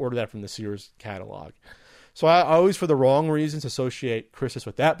 Ordered that from the Sears catalog. So I always, for the wrong reasons, associate Christmas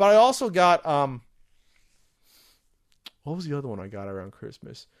with that. But I also got what was the other one I got around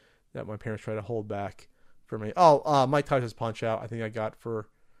Christmas that my parents tried to hold back for me? Oh, Mike Tyson's Punch-Out! I think I got for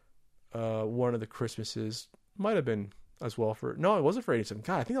one of the Christmases. Might have been as well for... No, it wasn't for 87.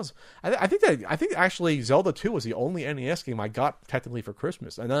 God, I think that was... I think actually Zelda 2 was the only NES game I got technically for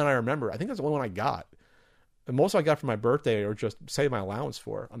Christmas. And then I remember, I think that's the only one I got. And most I got for my birthday or just save my allowance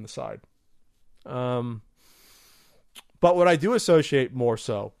for on the side. But what I do associate more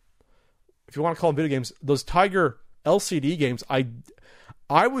so, if you want to call them video games, those Tiger LCD games, I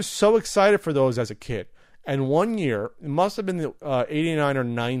was so excited for those as a kid. And one year, it must have been the 89 or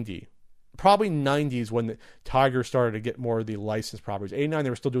 90, probably 90s when the Tiger started to get more of the licensed properties. 89, they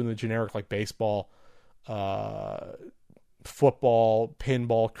were still doing the generic like baseball, football,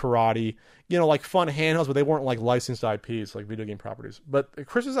 pinball, karate, like fun handhelds, but they weren't like licensed IPs, like video game properties. But at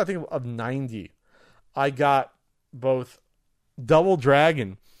Christmas, I think of 90, I got both Double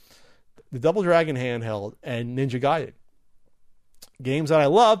Dragon, the Double Dragon handheld, and Ninja Gaiden. Games that I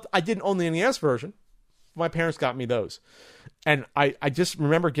loved. I didn't own the NES version. My parents got me those. And I just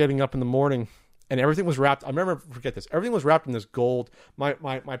remember getting up in the morning and everything was wrapped. Forget this. Everything was wrapped in this gold. My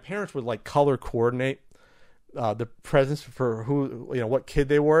parents would like color coordinate the presents for who, what kid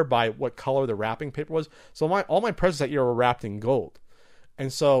they were by what color the wrapping paper was. So all my presents that year were wrapped in gold.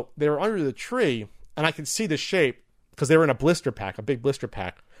 And so they were under the tree and I could see the shape because they were in a blister pack, a big blister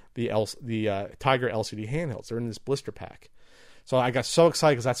pack. The Tiger LCD handhelds. They're in this blister pack. So I got so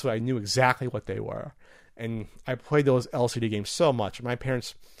excited because that's what I knew exactly what they were. And I played those LCD games so much. My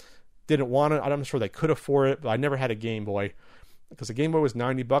parents didn't want it. I'm not sure they could afford it, but I never had a Game Boy because the Game Boy was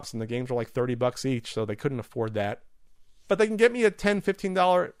 $90 and the games were like $30 each, so they couldn't afford that. But they can get me a $10,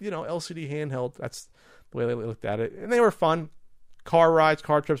 $15, LCD handheld. That's the way they looked at it. And they were fun. Car rides,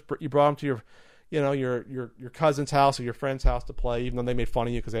 car trips. You brought them to your your cousin's house or your friend's house to play, even though they made fun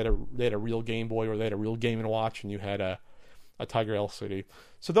of you because they had a real Game Boy or they had a real Game & Watch and you had a Tiger LCD.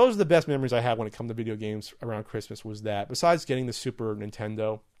 So those are the best memories I have when it comes to video games around Christmas, was that. Besides getting the Super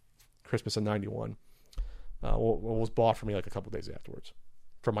Nintendo, Christmas of '91, was bought for me like a couple days afterwards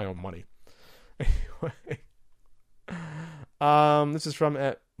for my own money. Anyway, this is from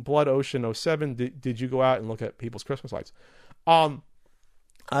at Blood Ocean 07. Did you go out and look at people's Christmas lights?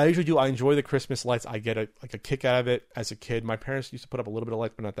 I usually do. I enjoy the Christmas lights. I get a kick out of it as a kid. My parents used to put up a little bit of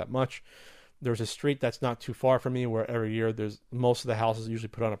lights, but not that much. There's a street that's not too far from me where every year most of the houses usually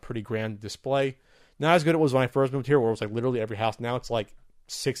put on a pretty grand display. Not as good as it was when I first moved here, where it was like literally every house. Now it's like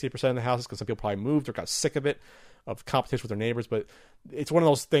 60% of the houses because some people probably moved or got sick of it, of competition with their neighbors. But it's one of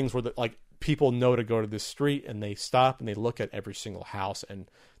those things where people know to go to this street and they stop and they look at every single house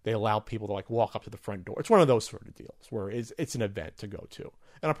and they allow people to walk up to the front door. It's one of those sort of deals where it's an event to go to.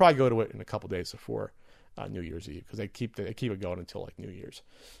 And I'll probably go to it in a couple days before New Year's Eve because they keep it going until like New Year's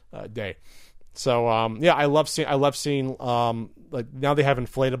Day. So I love seeing now they have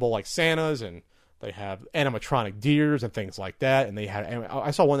inflatable like Santas and they have animatronic deers and things like that. And I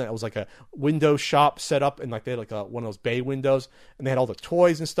saw one that was like a window shop set up and like they had like one of those bay windows and they had all the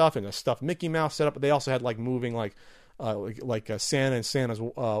toys and stuff and a stuffed Mickey Mouse set up. But they also had like moving Santa and Santa's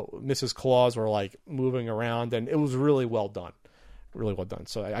Mrs. Claus were like moving around and it was really well done. Really well done.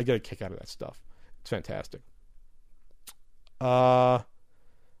 So I get a kick out of that stuff. It's fantastic.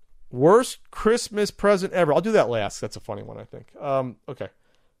 Worst Christmas present ever. I'll do that last. That's a funny one, I think. Okay.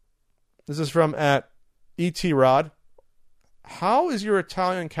 This is from at E.T. Rod. How is your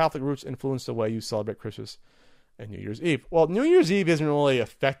Italian Catholic roots influence the way you celebrate Christmas and New Year's Eve? Well, New Year's Eve isn't really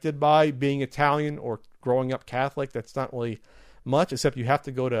affected by being Italian or growing up Catholic. That's not really much, except you have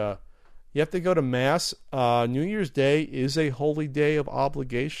to go to Mass. New Year's Day is a holy day of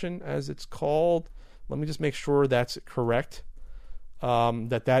obligation, as it's called. Let me just make sure that's correct.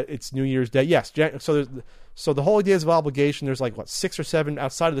 that it's New Year's Day. Yes, so the holy days of obligation. There's like 6 or 7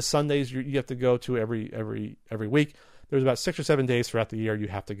 outside of the Sundays you have to go to every week. There's about 6 or 7 days throughout the year you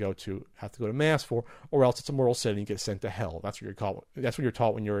have to go to mass for, or else it's a moral sin and you get sent to hell. That's what you're called. That's what you're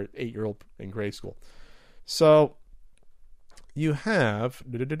taught when you're an 8-year-old in grade school. So you have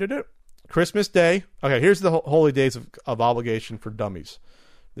Christmas Day. Okay, here's the holy days of obligation for dummies.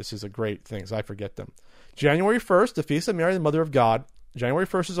 This is a great thing, because I forget them. January 1st, the Feast of Mary, the Mother of God. January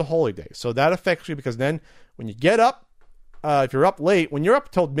 1st is a holy day. So that affects you, because then when you get up, if you're up late, when you're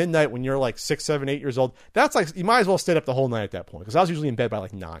up till midnight, when you're like 6, 7, 8 years old, that's like, you might as well stay up the whole night at that point, because I was usually in bed by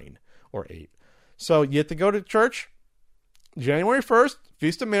like 9 or 8. So you have to go to church. January 1st,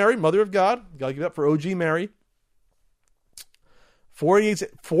 Feast of Mary, Mother of God. You got to give it up for OG Mary.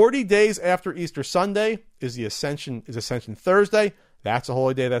 40 days after Easter Sunday is Ascension Thursday. That's a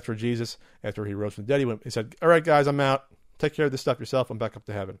holy day. That's for Jesus. After he rose from the dead, he said, all right, guys, I'm out. Take care of this stuff yourself. I'm back up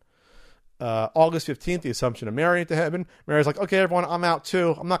to heaven. August 15th, the Assumption of Mary into heaven. Mary's like, okay, everyone, I'm out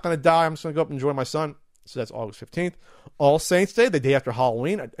too. I'm not going to die. I'm just going to go up and enjoy my son. So that's August 15th. All Saints Day, the day after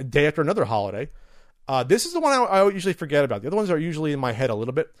Halloween, a day after another holiday. This is the one I usually forget about. The other ones are usually in my head a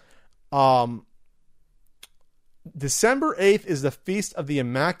little bit. December 8th is the Feast of the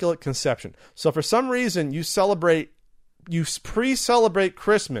Immaculate Conception. So for some reason, you pre-celebrate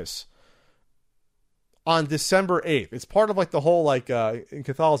Christmas on December 8th. It's part of like the whole, like, in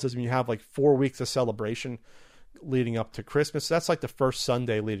Catholicism, you have like 4 weeks of celebration leading up to Christmas. That's like the first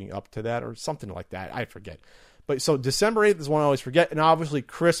Sunday leading up to that, or something like that. I forget. But so December 8th is one I always forget. And obviously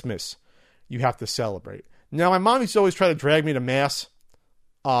Christmas, you have to celebrate. Now, my mom used to always try to drag me to Mass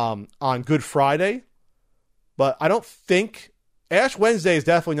on Good Friday. But I don't think Ash Wednesday is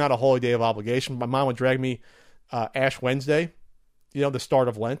definitely not a holy day of obligation. My mom would drag me Ash Wednesday, the start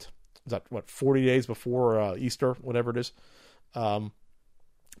of Lent. Is that 40 days before Easter, whatever it is? My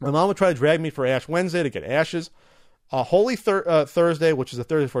mom would try to drag me for Ash Wednesday to get ashes. Holy Thursday, which is the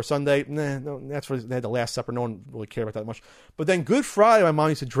Thursday before Sunday, that's where they had the Last Supper. No one really cared about that much. But then Good Friday, my mom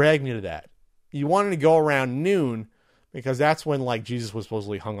used to drag me to that. You wanted to go around noon, because that's when like Jesus was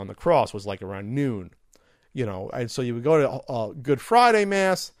supposedly hung on the cross, was like around noon. And so you would go to Good Friday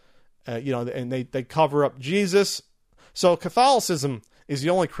Mass, and they cover up Jesus. So Catholicism is the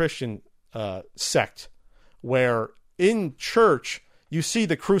only Christian sect where in church you see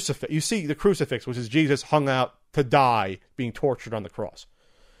the crucifix, which is Jesus hung out to die, being tortured on the cross.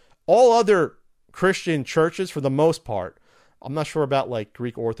 All other Christian churches, for the most part, I'm not sure about like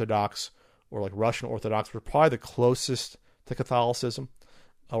Greek Orthodox or like Russian Orthodox, we're probably the closest to Catholicism,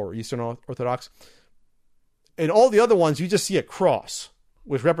 or Eastern Orthodox. And all the other ones, you just see a cross,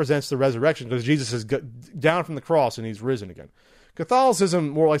 which represents the resurrection, because Jesus is down from the cross and he's risen again. Catholicism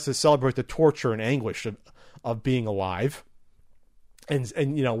more likes to celebrate the torture and anguish of being alive, and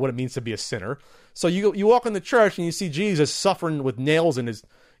what it means to be a sinner. So you walk in the church and you see Jesus suffering with nails in his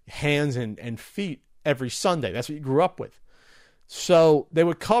hands and feet every Sunday. That's what you grew up with. So they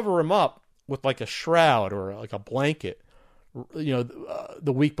would cover him up with like a shroud or like a blanket,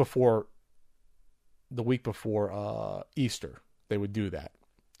 the week before Easter. They would do that.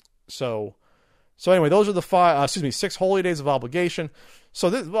 So anyway, those are the 6 holy days of obligation. So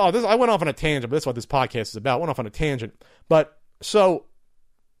this I went off on a tangent, but that's what this podcast is about. I went off on a tangent. But so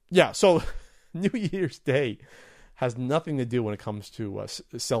New Year's Day has nothing to do when it comes to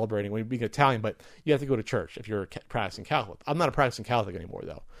celebrating, when you're being Italian, but you have to go to church if you're a practicing Catholic. I'm not a practicing Catholic anymore,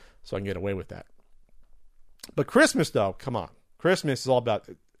 though, so I can get away with that. But Christmas, though, come on. Christmas is all about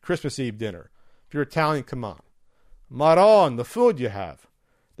Christmas Eve dinner. If you're Italian, come on. Maron, the food you have.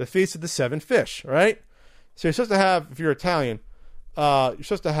 The Feast of the 7 Fish, right? So you're supposed to have, if you're Italian, you're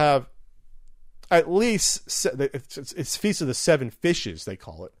supposed to have at least, it's Feast of the 7 Fishes, they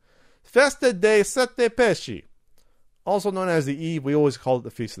call it. Festa dei Sette Pesci. Also known as the Eve, we always call it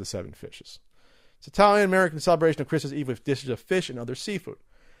the Feast of the 7 Fishes. It's Italian-American celebration of Christmas Eve with dishes of fish and other seafood.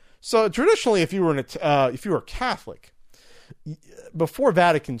 So traditionally, if you were Catholic, before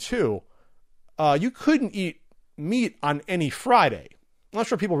Vatican II, you couldn't eat meat on any Friday. I'm not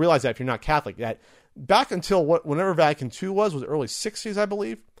sure people realize that if you're not Catholic. That back until whenever Vatican II was the early 60s, I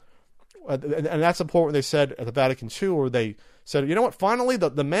believe. And that's the point where they said at the Vatican II, where they said, you know what, finally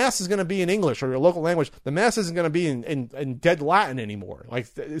the Mass is going to be in English or your local language. The Mass isn't going to be in dead Latin anymore. Like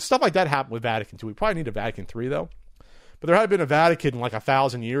stuff like that happened with Vatican II. We probably need a Vatican III, though. But there had been a Vatican in like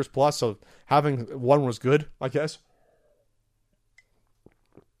 1,000 years plus, so having one was good, I guess.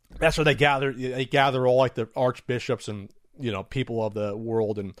 That's where they gather all like the archbishops and people of the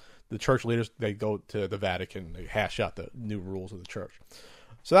world and the church leaders. They go to the Vatican, they hash out the new rules of the church.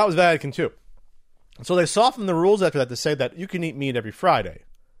 So that was Vatican II. So they softened the rules after that to say that you can eat meat every Friday,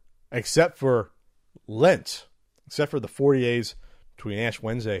 except for Lent, except for the 40 days between Ash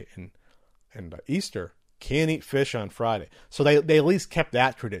Wednesday and Easter. Can't eat fish on Friday. So they at least kept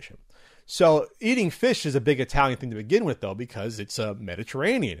that tradition. So eating fish is a big Italian thing to begin with, though, because it's a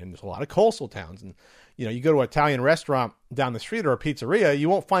Mediterranean and there's a lot of coastal towns. And, you go to an Italian restaurant down the street or a pizzeria, you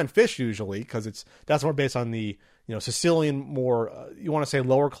won't find fish usually because that's more based on the, Sicilian, more, you want to say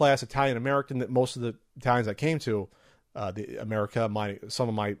lower class Italian American, that most of the Italians that came to the America, some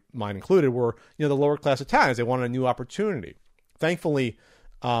of mine included, were, the lower class Italians. They wanted a new opportunity. Thankfully,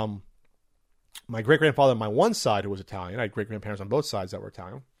 my great-grandfather on my one side, who was Italian, I had great-grandparents on both sides that were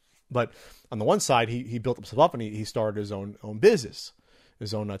Italian, but on the one side, he built himself up and he started his own business,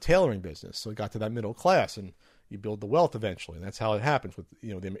 his own tailoring business. So he got to that middle class and you build the wealth eventually. And that's how it happens with,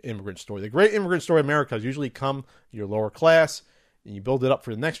 the immigrant story. The great immigrant story in America is usually you're lower class and you build it up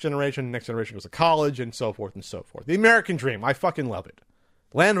for the next generation. The next generation goes to college and so forth and so forth. The American dream. I fucking love it.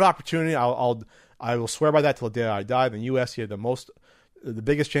 Land of opportunity. I will swear by that till the day I die. In the U.S., you have the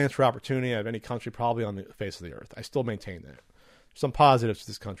biggest chance for opportunity out of any country probably on the face of the earth. I still maintain that. Some positives to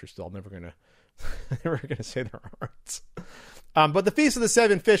this country still. I'm never gonna say there aren't. But the Feast of the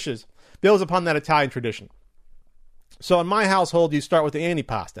Seven Fishes builds upon that Italian tradition. So in my household, you start with the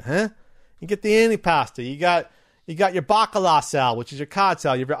antipasta, huh? You get the antipasta. You got your bacala salad, which is your cod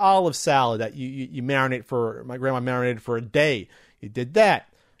salad. You have your olive salad that you marinate for. My grandma marinated for a day. You did that,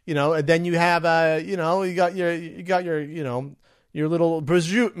 and then you have you got your your little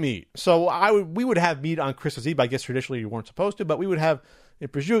prosciutto meat. So we would have meat on Christmas Eve. I guess traditionally you weren't supposed to, but we would have your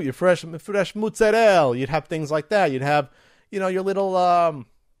prosciutto, your fresh mozzarella. You'd have things like that. You'd have, your little,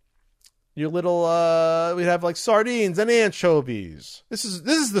 we'd have like sardines and anchovies. This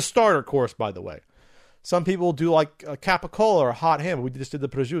is the starter course, by the way. Some people do like a capicola or a hot ham. We just did the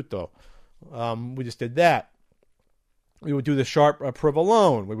prosciutto. We just did that. We would do the sharp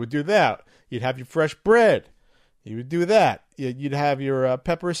provolone. We would do that. You'd have your fresh bread. You would do that. You'd have your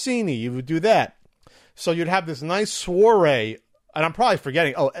pepperoncini. You would do that. So you'd have this nice soiree. And I'm probably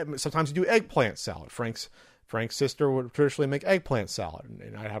forgetting. Oh, sometimes you do eggplant salad. Frank's sister would traditionally make eggplant salad.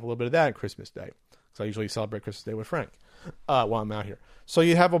 And I'd have a little bit of that on Christmas Day. So I usually celebrate Christmas Day with Frank while I'm out here. So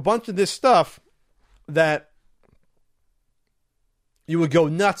you have a bunch of this stuff that you would go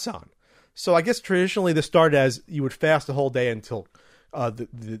nuts on. So I guess traditionally this started as you would fast the whole day until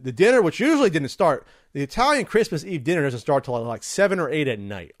the dinner, which usually didn't start. The Italian Christmas Eve dinner doesn't start till like 7 or 8 at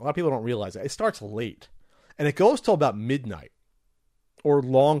night. A lot of people don't realize that. It starts late. And it goes till about midnight or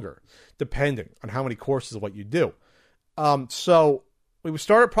longer, depending on how many courses of what you do. So we would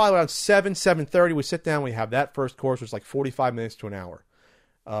start at probably around 7:30. We sit down. We have that first course, which is like 45 minutes to an hour.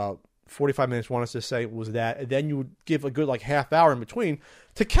 45 minutes, want us to say, was that. And then you would give a good like half hour in between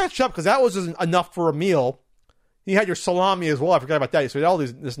to catch up, because that was enough for a meal. You had your salami as well. I forgot about that. So you had all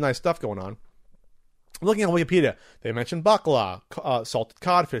this nice stuff going on. Looking at Wikipedia, they mentioned bacala, salted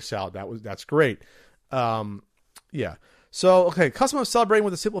codfish salad. That's great. Yeah. So, okay, custom of celebrating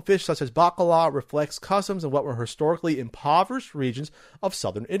with a simple fish such as bacala reflects customs of what were historically impoverished regions of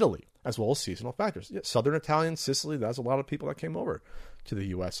southern Italy, as well as seasonal factors. Yeah, southern Italian, Sicily, that's a lot of people that came over to the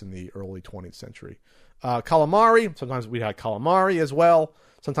U.S. in the early 20th century. Calamari, sometimes we'd have calamari as well.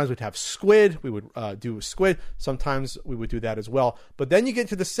 Sometimes we'd have squid. We would do squid. Sometimes we would do that as well. But then you get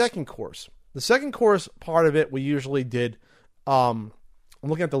to the second course. The second course part of it, we usually did... I'm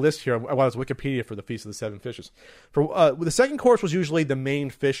looking at the list here. I was Wikipedia for the Feast of the Seven Fishes. For the second course was usually the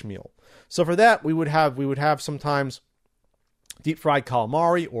main fish meal. So for that, we would have sometimes deep fried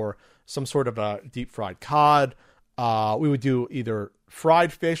calamari or some sort of a deep fried cod. We would do either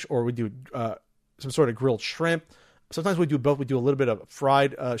fried fish or we do some sort of grilled shrimp. Sometimes we do both. We do a little bit of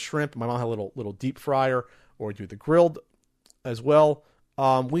fried shrimp. My mom had a little deep fryer, or we do the grilled as well.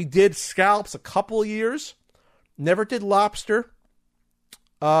 We did scallops a couple of years. Never did lobster.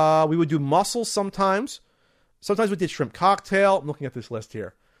 We would do mussels sometimes. Sometimes we did shrimp cocktail. I'm looking at this list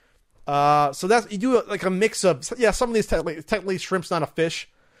here. So that's, you do like a mix of, yeah, some of these technically shrimp's not a fish.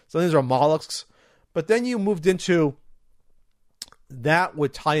 Some of these are mollusks. But then you moved into, that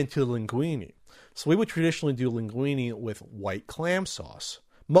would tie into linguine. So we would traditionally do linguine with white clam sauce.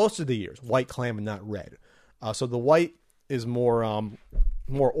 Most of the years, white clam and not red. So the white is more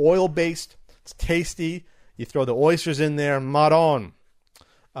oil-based. It's tasty. You throw the oysters in there, maron.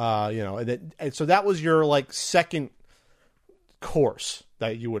 And so that was your like second course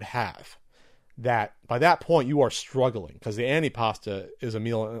that you would have. That by that point you are struggling because the antipasta is a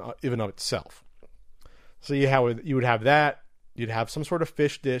meal even of itself. So you would have that. You'd have some sort of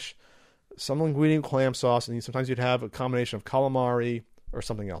fish dish, some linguine clam sauce, and sometimes you'd have a combination of calamari, or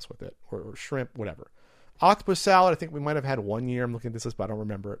something else with it, or shrimp, whatever. Octopus salad, I think we might have had 1 year. I'm looking at this list, but I don't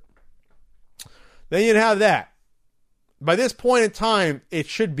remember it. Then you'd have that. By this point in time, it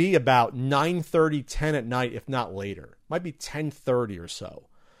should be about 9:30, 10 at night, if not later. Might be 10:30 or so.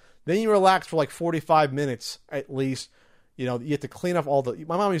 Then you relax for like 45 minutes at least. You know, you have to clean up all the...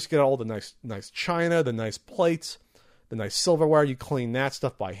 My mom used to get all the nice china, the nice plates, the nice silverware. You clean that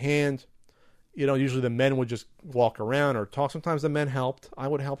stuff by hand. You know, usually the men would just walk around or talk. Sometimes the men helped. I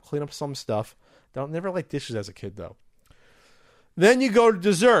would help clean up some stuff. Never liked dishes as a kid, though. Then you go to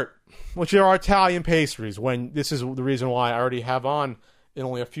dessert, which are Italian pastries. When this is the reason why I already have on in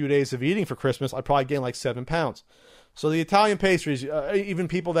only a few days of eating for Christmas, I probably gained like 7 pounds. So the Italian pastries, even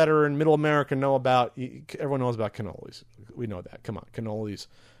people that are in Middle America know about. Everyone knows about cannolis. We know that. Come on, cannolis.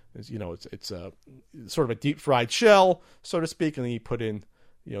 You know, it's a sort of a deep fried shell, so to speak, and then you put in,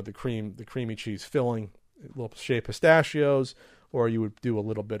 you know, the creamy cheese filling, little shaved pistachios, or you would do a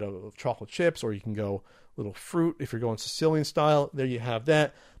little bit of chocolate chips, or you can go a little fruit if you're going Sicilian style. There you have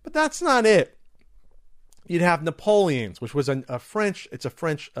that. But that's not it. You'd have Napoleons, which was a French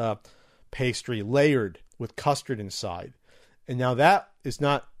pastry layered with custard inside. And now that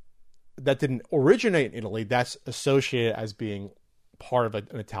didn't originate in Italy. That's associated as being part of an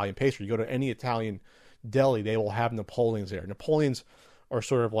Italian pastry. You go to any Italian deli, they will have Napoleons there. Napoleons are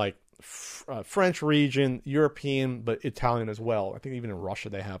sort of like French region, European, but Italian as well. I think even in Russia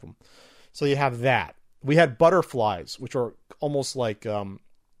they have them. So you have that. We had butterflies, which are almost like a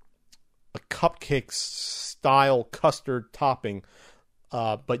cupcake style custard topping,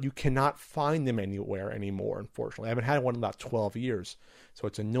 but you cannot find them anywhere anymore, unfortunately. I haven't had one in about 12 years, so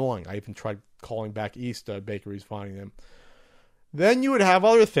it's annoying. I even tried calling back east bakeries, finding them. Then you would have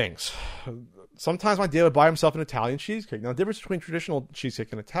other things. Sometimes my dad would buy himself an Italian cheesecake. Now, the difference between traditional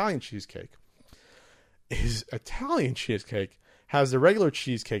cheesecake and Italian cheesecake is Italian cheesecake has the regular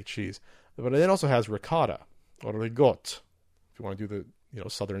cheesecake cheese, but it then also has ricotta, or ricotta, if you want to do the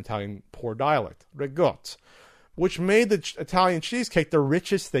Southern Italian poor dialect, ricotta, which made the Italian cheesecake the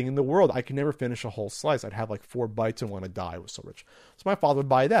richest thing in the world. I could never finish a whole slice. I'd have like 4 bites and want to die. It was so rich. So my father would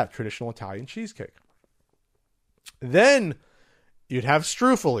buy that, traditional Italian cheesecake. Then you'd have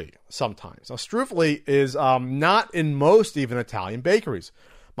struffoli sometimes. Now, struffoli is not in most even Italian bakeries.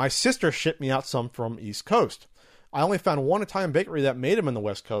 My sister shipped me out some from East Coast. I only found one Italian bakery that made them in the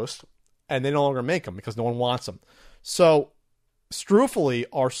West Coast, and they no longer make them because no one wants them. So struffoli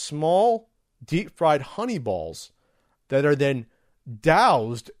are small, deep-fried honey balls that are then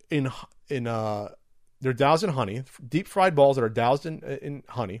doused in honey. Deep-fried balls that are doused in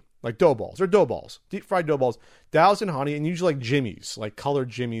honey. Like dough balls. They're dough balls. Deep-fried dough balls. Doused in honey, and usually like jimmies. Like colored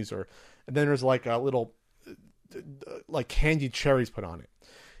jimmies. And then there's like a little like candied cherries put on it.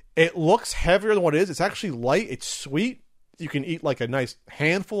 It looks heavier than what it is. It's actually light. It's sweet. You can eat like a nice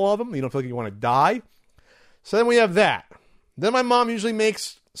handful of them. You don't feel like you want to die. So then we have that. Then my mom usually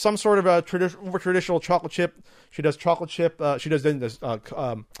makes some sort of a traditional chocolate chip. She does chocolate chip. She does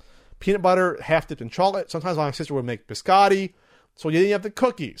peanut butter half dipped in chocolate. Sometimes my sister would make biscotti. So then you have the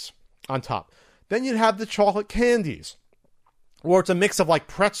cookies on top. Then you'd have the chocolate candies, where it's a mix of like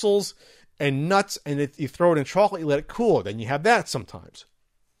pretzels and nuts, and you throw it in chocolate, you let it cool. Then you have that sometimes.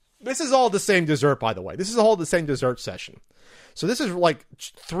 This is all the same dessert, by the way. This is all the same dessert session. So this is like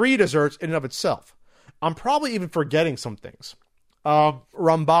 3 desserts in and of itself. I'm probably even forgetting some things.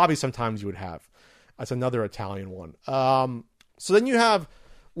 Rambabi sometimes you would have. That's another Italian one. So then you have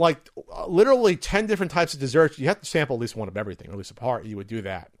like literally 10 different types of desserts. You have to sample at least one of everything, or at least a part. You would do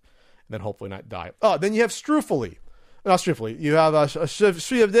that, and then hopefully not die. Oh, then you have struffoli. Not struffoli. You have a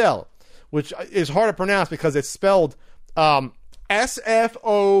sfogli, which is hard to pronounce because it's spelled Sfogli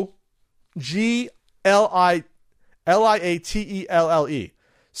Liatelle.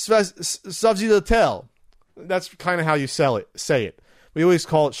 Sfogli. That's kind of how you say it. We always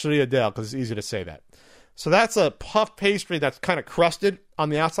call it sfogli because it's easy to say that. So that's a puff pastry that's kind of crusted on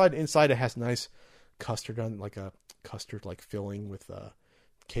the outside. Inside it has nice custard on, like a custard like filling with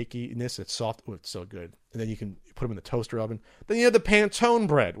cakiness. It's soft. Oh, it's so good. And then you can put them in the toaster oven. Then you have the panettone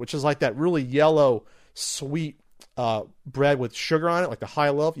bread, which is like that really yellow, sweet bread with sugar on it, like the high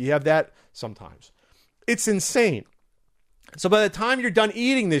loaf. You have that sometimes. It's insane. So by the time you're done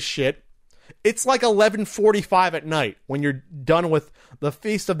eating this shit, it's like 11:45 at night when you're done with the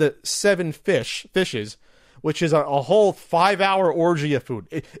Feast of the 7 Fishes, which is a whole 5-hour orgy of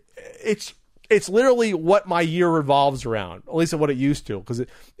food. It's literally what my year revolves around, at least what it used to, because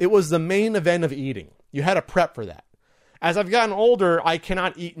it was the main event of eating. You had to prep for that. As I've gotten older, I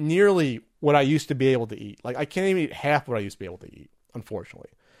cannot eat nearly what I used to be able to eat. Like, I can't even eat half what I used to be able to eat,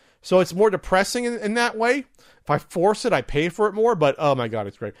 unfortunately. So it's more depressing in that way. If I force it, I pay for it more, but oh my God,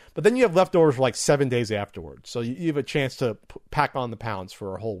 it's great. But then you have leftovers for like 7 days afterwards. So you have a chance to pack on the pounds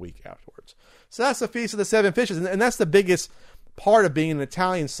for a whole week afterwards. So that's the Feast of the Seven Fishes. And that's the biggest part of being an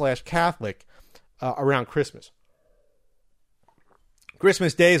Italian/Catholic around Christmas.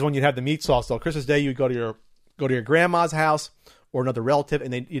 Christmas Day is when you'd have the meat sauce. So Christmas Day, you'd go to your grandma's house or another relative,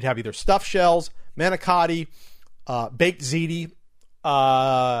 and then you'd have either stuffed shells, manicotti, baked ziti.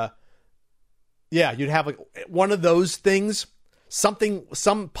 Yeah, you'd have like one of those things,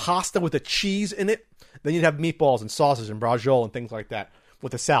 some pasta with a cheese in it. Then you'd have meatballs and sausage and braciole and things like that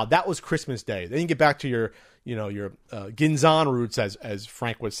with a salad. That was Christmas Day. Then you get back to your Ginzan roots, as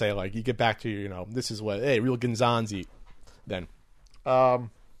Frank would say. Like you get back to this is what real Ginzans eat. Then,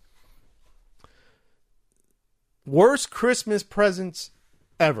 worst Christmas presents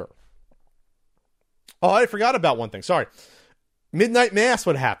ever. Oh, I forgot about one thing. Sorry, midnight mass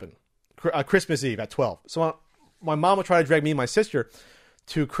would happen. Christmas Eve at 12. So my mom would try to drag me and my sister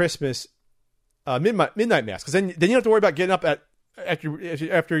to Christmas midnight mass, because then you don't have to worry about getting up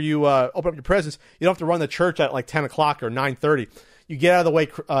after you open up your presents. You don't have to run the church at like 10 o'clock or 9:30. You get out of the way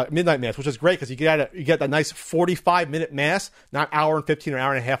midnight mass, which is great because you get that nice 45-minute mass, not hour and 15 or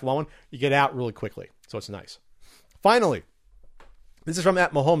hour and a half long. You get out really quickly, so it's nice. Finally, this is from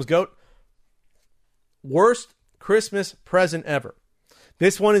at Mahomes Goat. Worst Christmas present ever.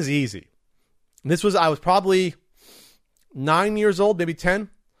 This one is easy. I was probably 9 years old, maybe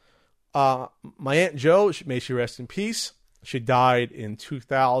 10. My Aunt Jo, may she rest in peace. She died in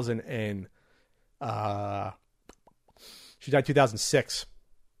 2006. Was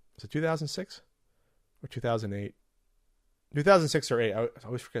it 2006 or 2008? 2006 or 8. I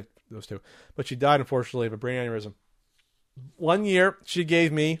always forget those two. But she died, unfortunately, of a brain aneurysm. 1 year, she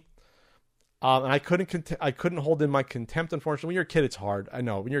gave me, and I couldn't hold in my contempt. Unfortunately, when you're a kid, it's hard. I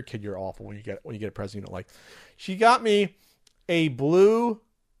know when you're a kid, you're awful when you get a present you don't like. She got me a blue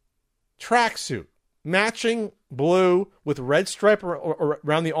tracksuit, matching blue with red stripe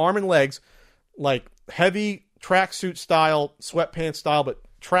around the arm and legs, like heavy tracksuit style, sweatpants style, but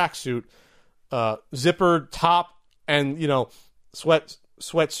tracksuit, zippered top, and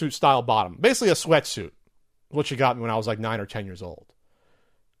sweatsuit style bottom. Basically a sweatsuit. What she got me when I was like 9 or 10 years old.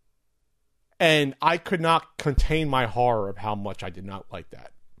 And I could not contain my horror of how much I did not like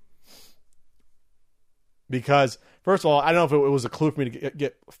that. Because, first of all, I don't know if it was a clue for me to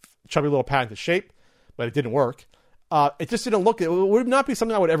get chubby little Pat into shape, but it didn't work. It just didn't look, it would not be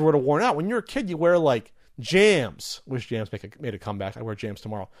something I would have worn out. When you're a kid, you wear like Jams. Wish Jams made a comeback. I wear Jams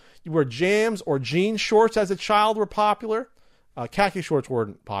tomorrow. You wear Jams or jean shorts as a child were popular. Khaki shorts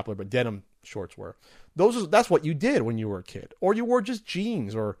weren't popular, but denim shorts were. That's what you did when you were a kid. Or you wore just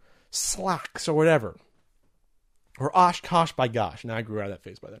jeans or slacks or whatever. Or Oshkosh by gosh. Now I grew out of that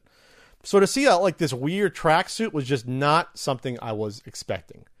phase by then. So to see this weird tracksuit was just not something I was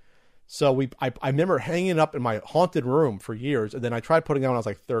expecting. So I remember hanging it up in my haunted room for years, and then I tried putting it on when I was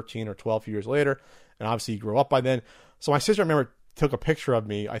like 13 or 12 years later, and obviously you grew up by then. So my sister, I remember, took a picture of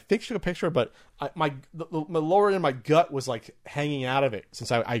me. I think she took a picture, but my lower end of my gut was like hanging out of it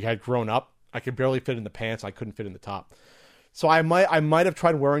since I had grown up. I could barely fit in the pants. I couldn't fit in the top. So I might have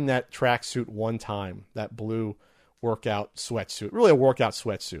tried wearing that tracksuit one time, that blue workout sweatsuit, really a workout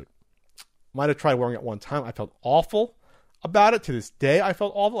sweatsuit. Might have tried wearing it one time. I felt awful about it. To this day, I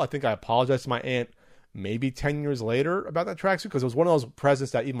felt awful. I think I apologized to my aunt maybe 10 years later about that tracksuit, because it was one of those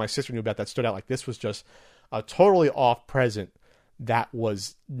presents that even my sister knew about that stood out. Like, this was just a totally off present. That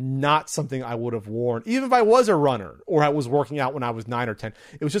was not something I would have worn, even if I was a runner or I was working out when I was 9 or 10.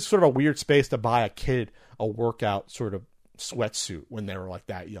 It was just sort of a weird space to buy a kid a workout sort of sweatsuit when they were like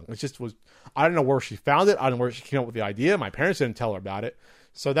that young. It just was, I don't know where she found it. I don't know where she came up with the idea. My parents didn't tell her about it.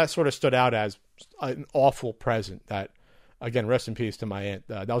 So that sort of stood out as an awful present that, again, rest in peace to my aunt.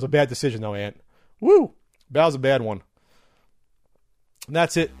 That was a bad decision though, Aunt. Woo! That was a bad one. And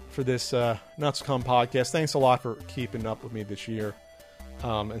that's it for this Nuts.com podcast. Thanks a lot for keeping up with me this year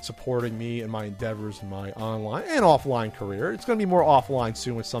and supporting me in my endeavors in my online and offline career. It's going to be more offline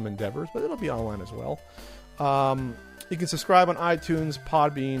soon with some endeavors, but it'll be online as well. You can subscribe on iTunes,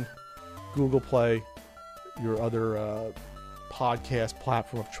 Podbean, Google Play, your other podcast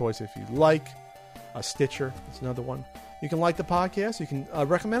platform of choice if you'd like. Stitcher is another one. You can like the podcast. You can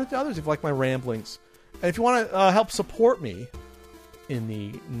recommend it to others if you like my ramblings. And if you want to help support me in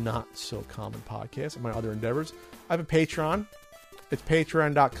the Not So Common podcast and my other endeavors, I have a Patreon. It's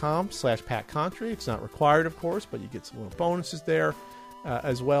patreon.com/PatContry. It's not required, of course, but you get some little bonuses there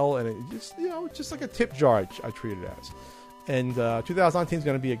as well. And it's just like a tip jar I treat it as. And 2019 is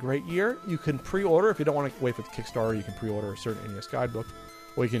going to be a great year. You can pre-order if you don't want to wait for the Kickstarter. You can pre-order a certain NES guidebook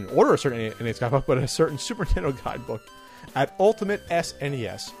Well, you can order a certain NES guidebook, but a certain Super Nintendo guidebook at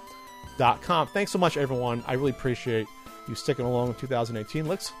ultimatesnes.com. Thanks so much, everyone. I really appreciate you sticking along in 2018.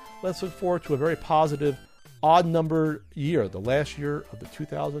 Let's look forward to a very positive, odd-numbered year, the last year of the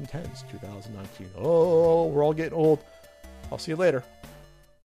 2010s, 2019. Oh, we're all getting old. I'll see you later.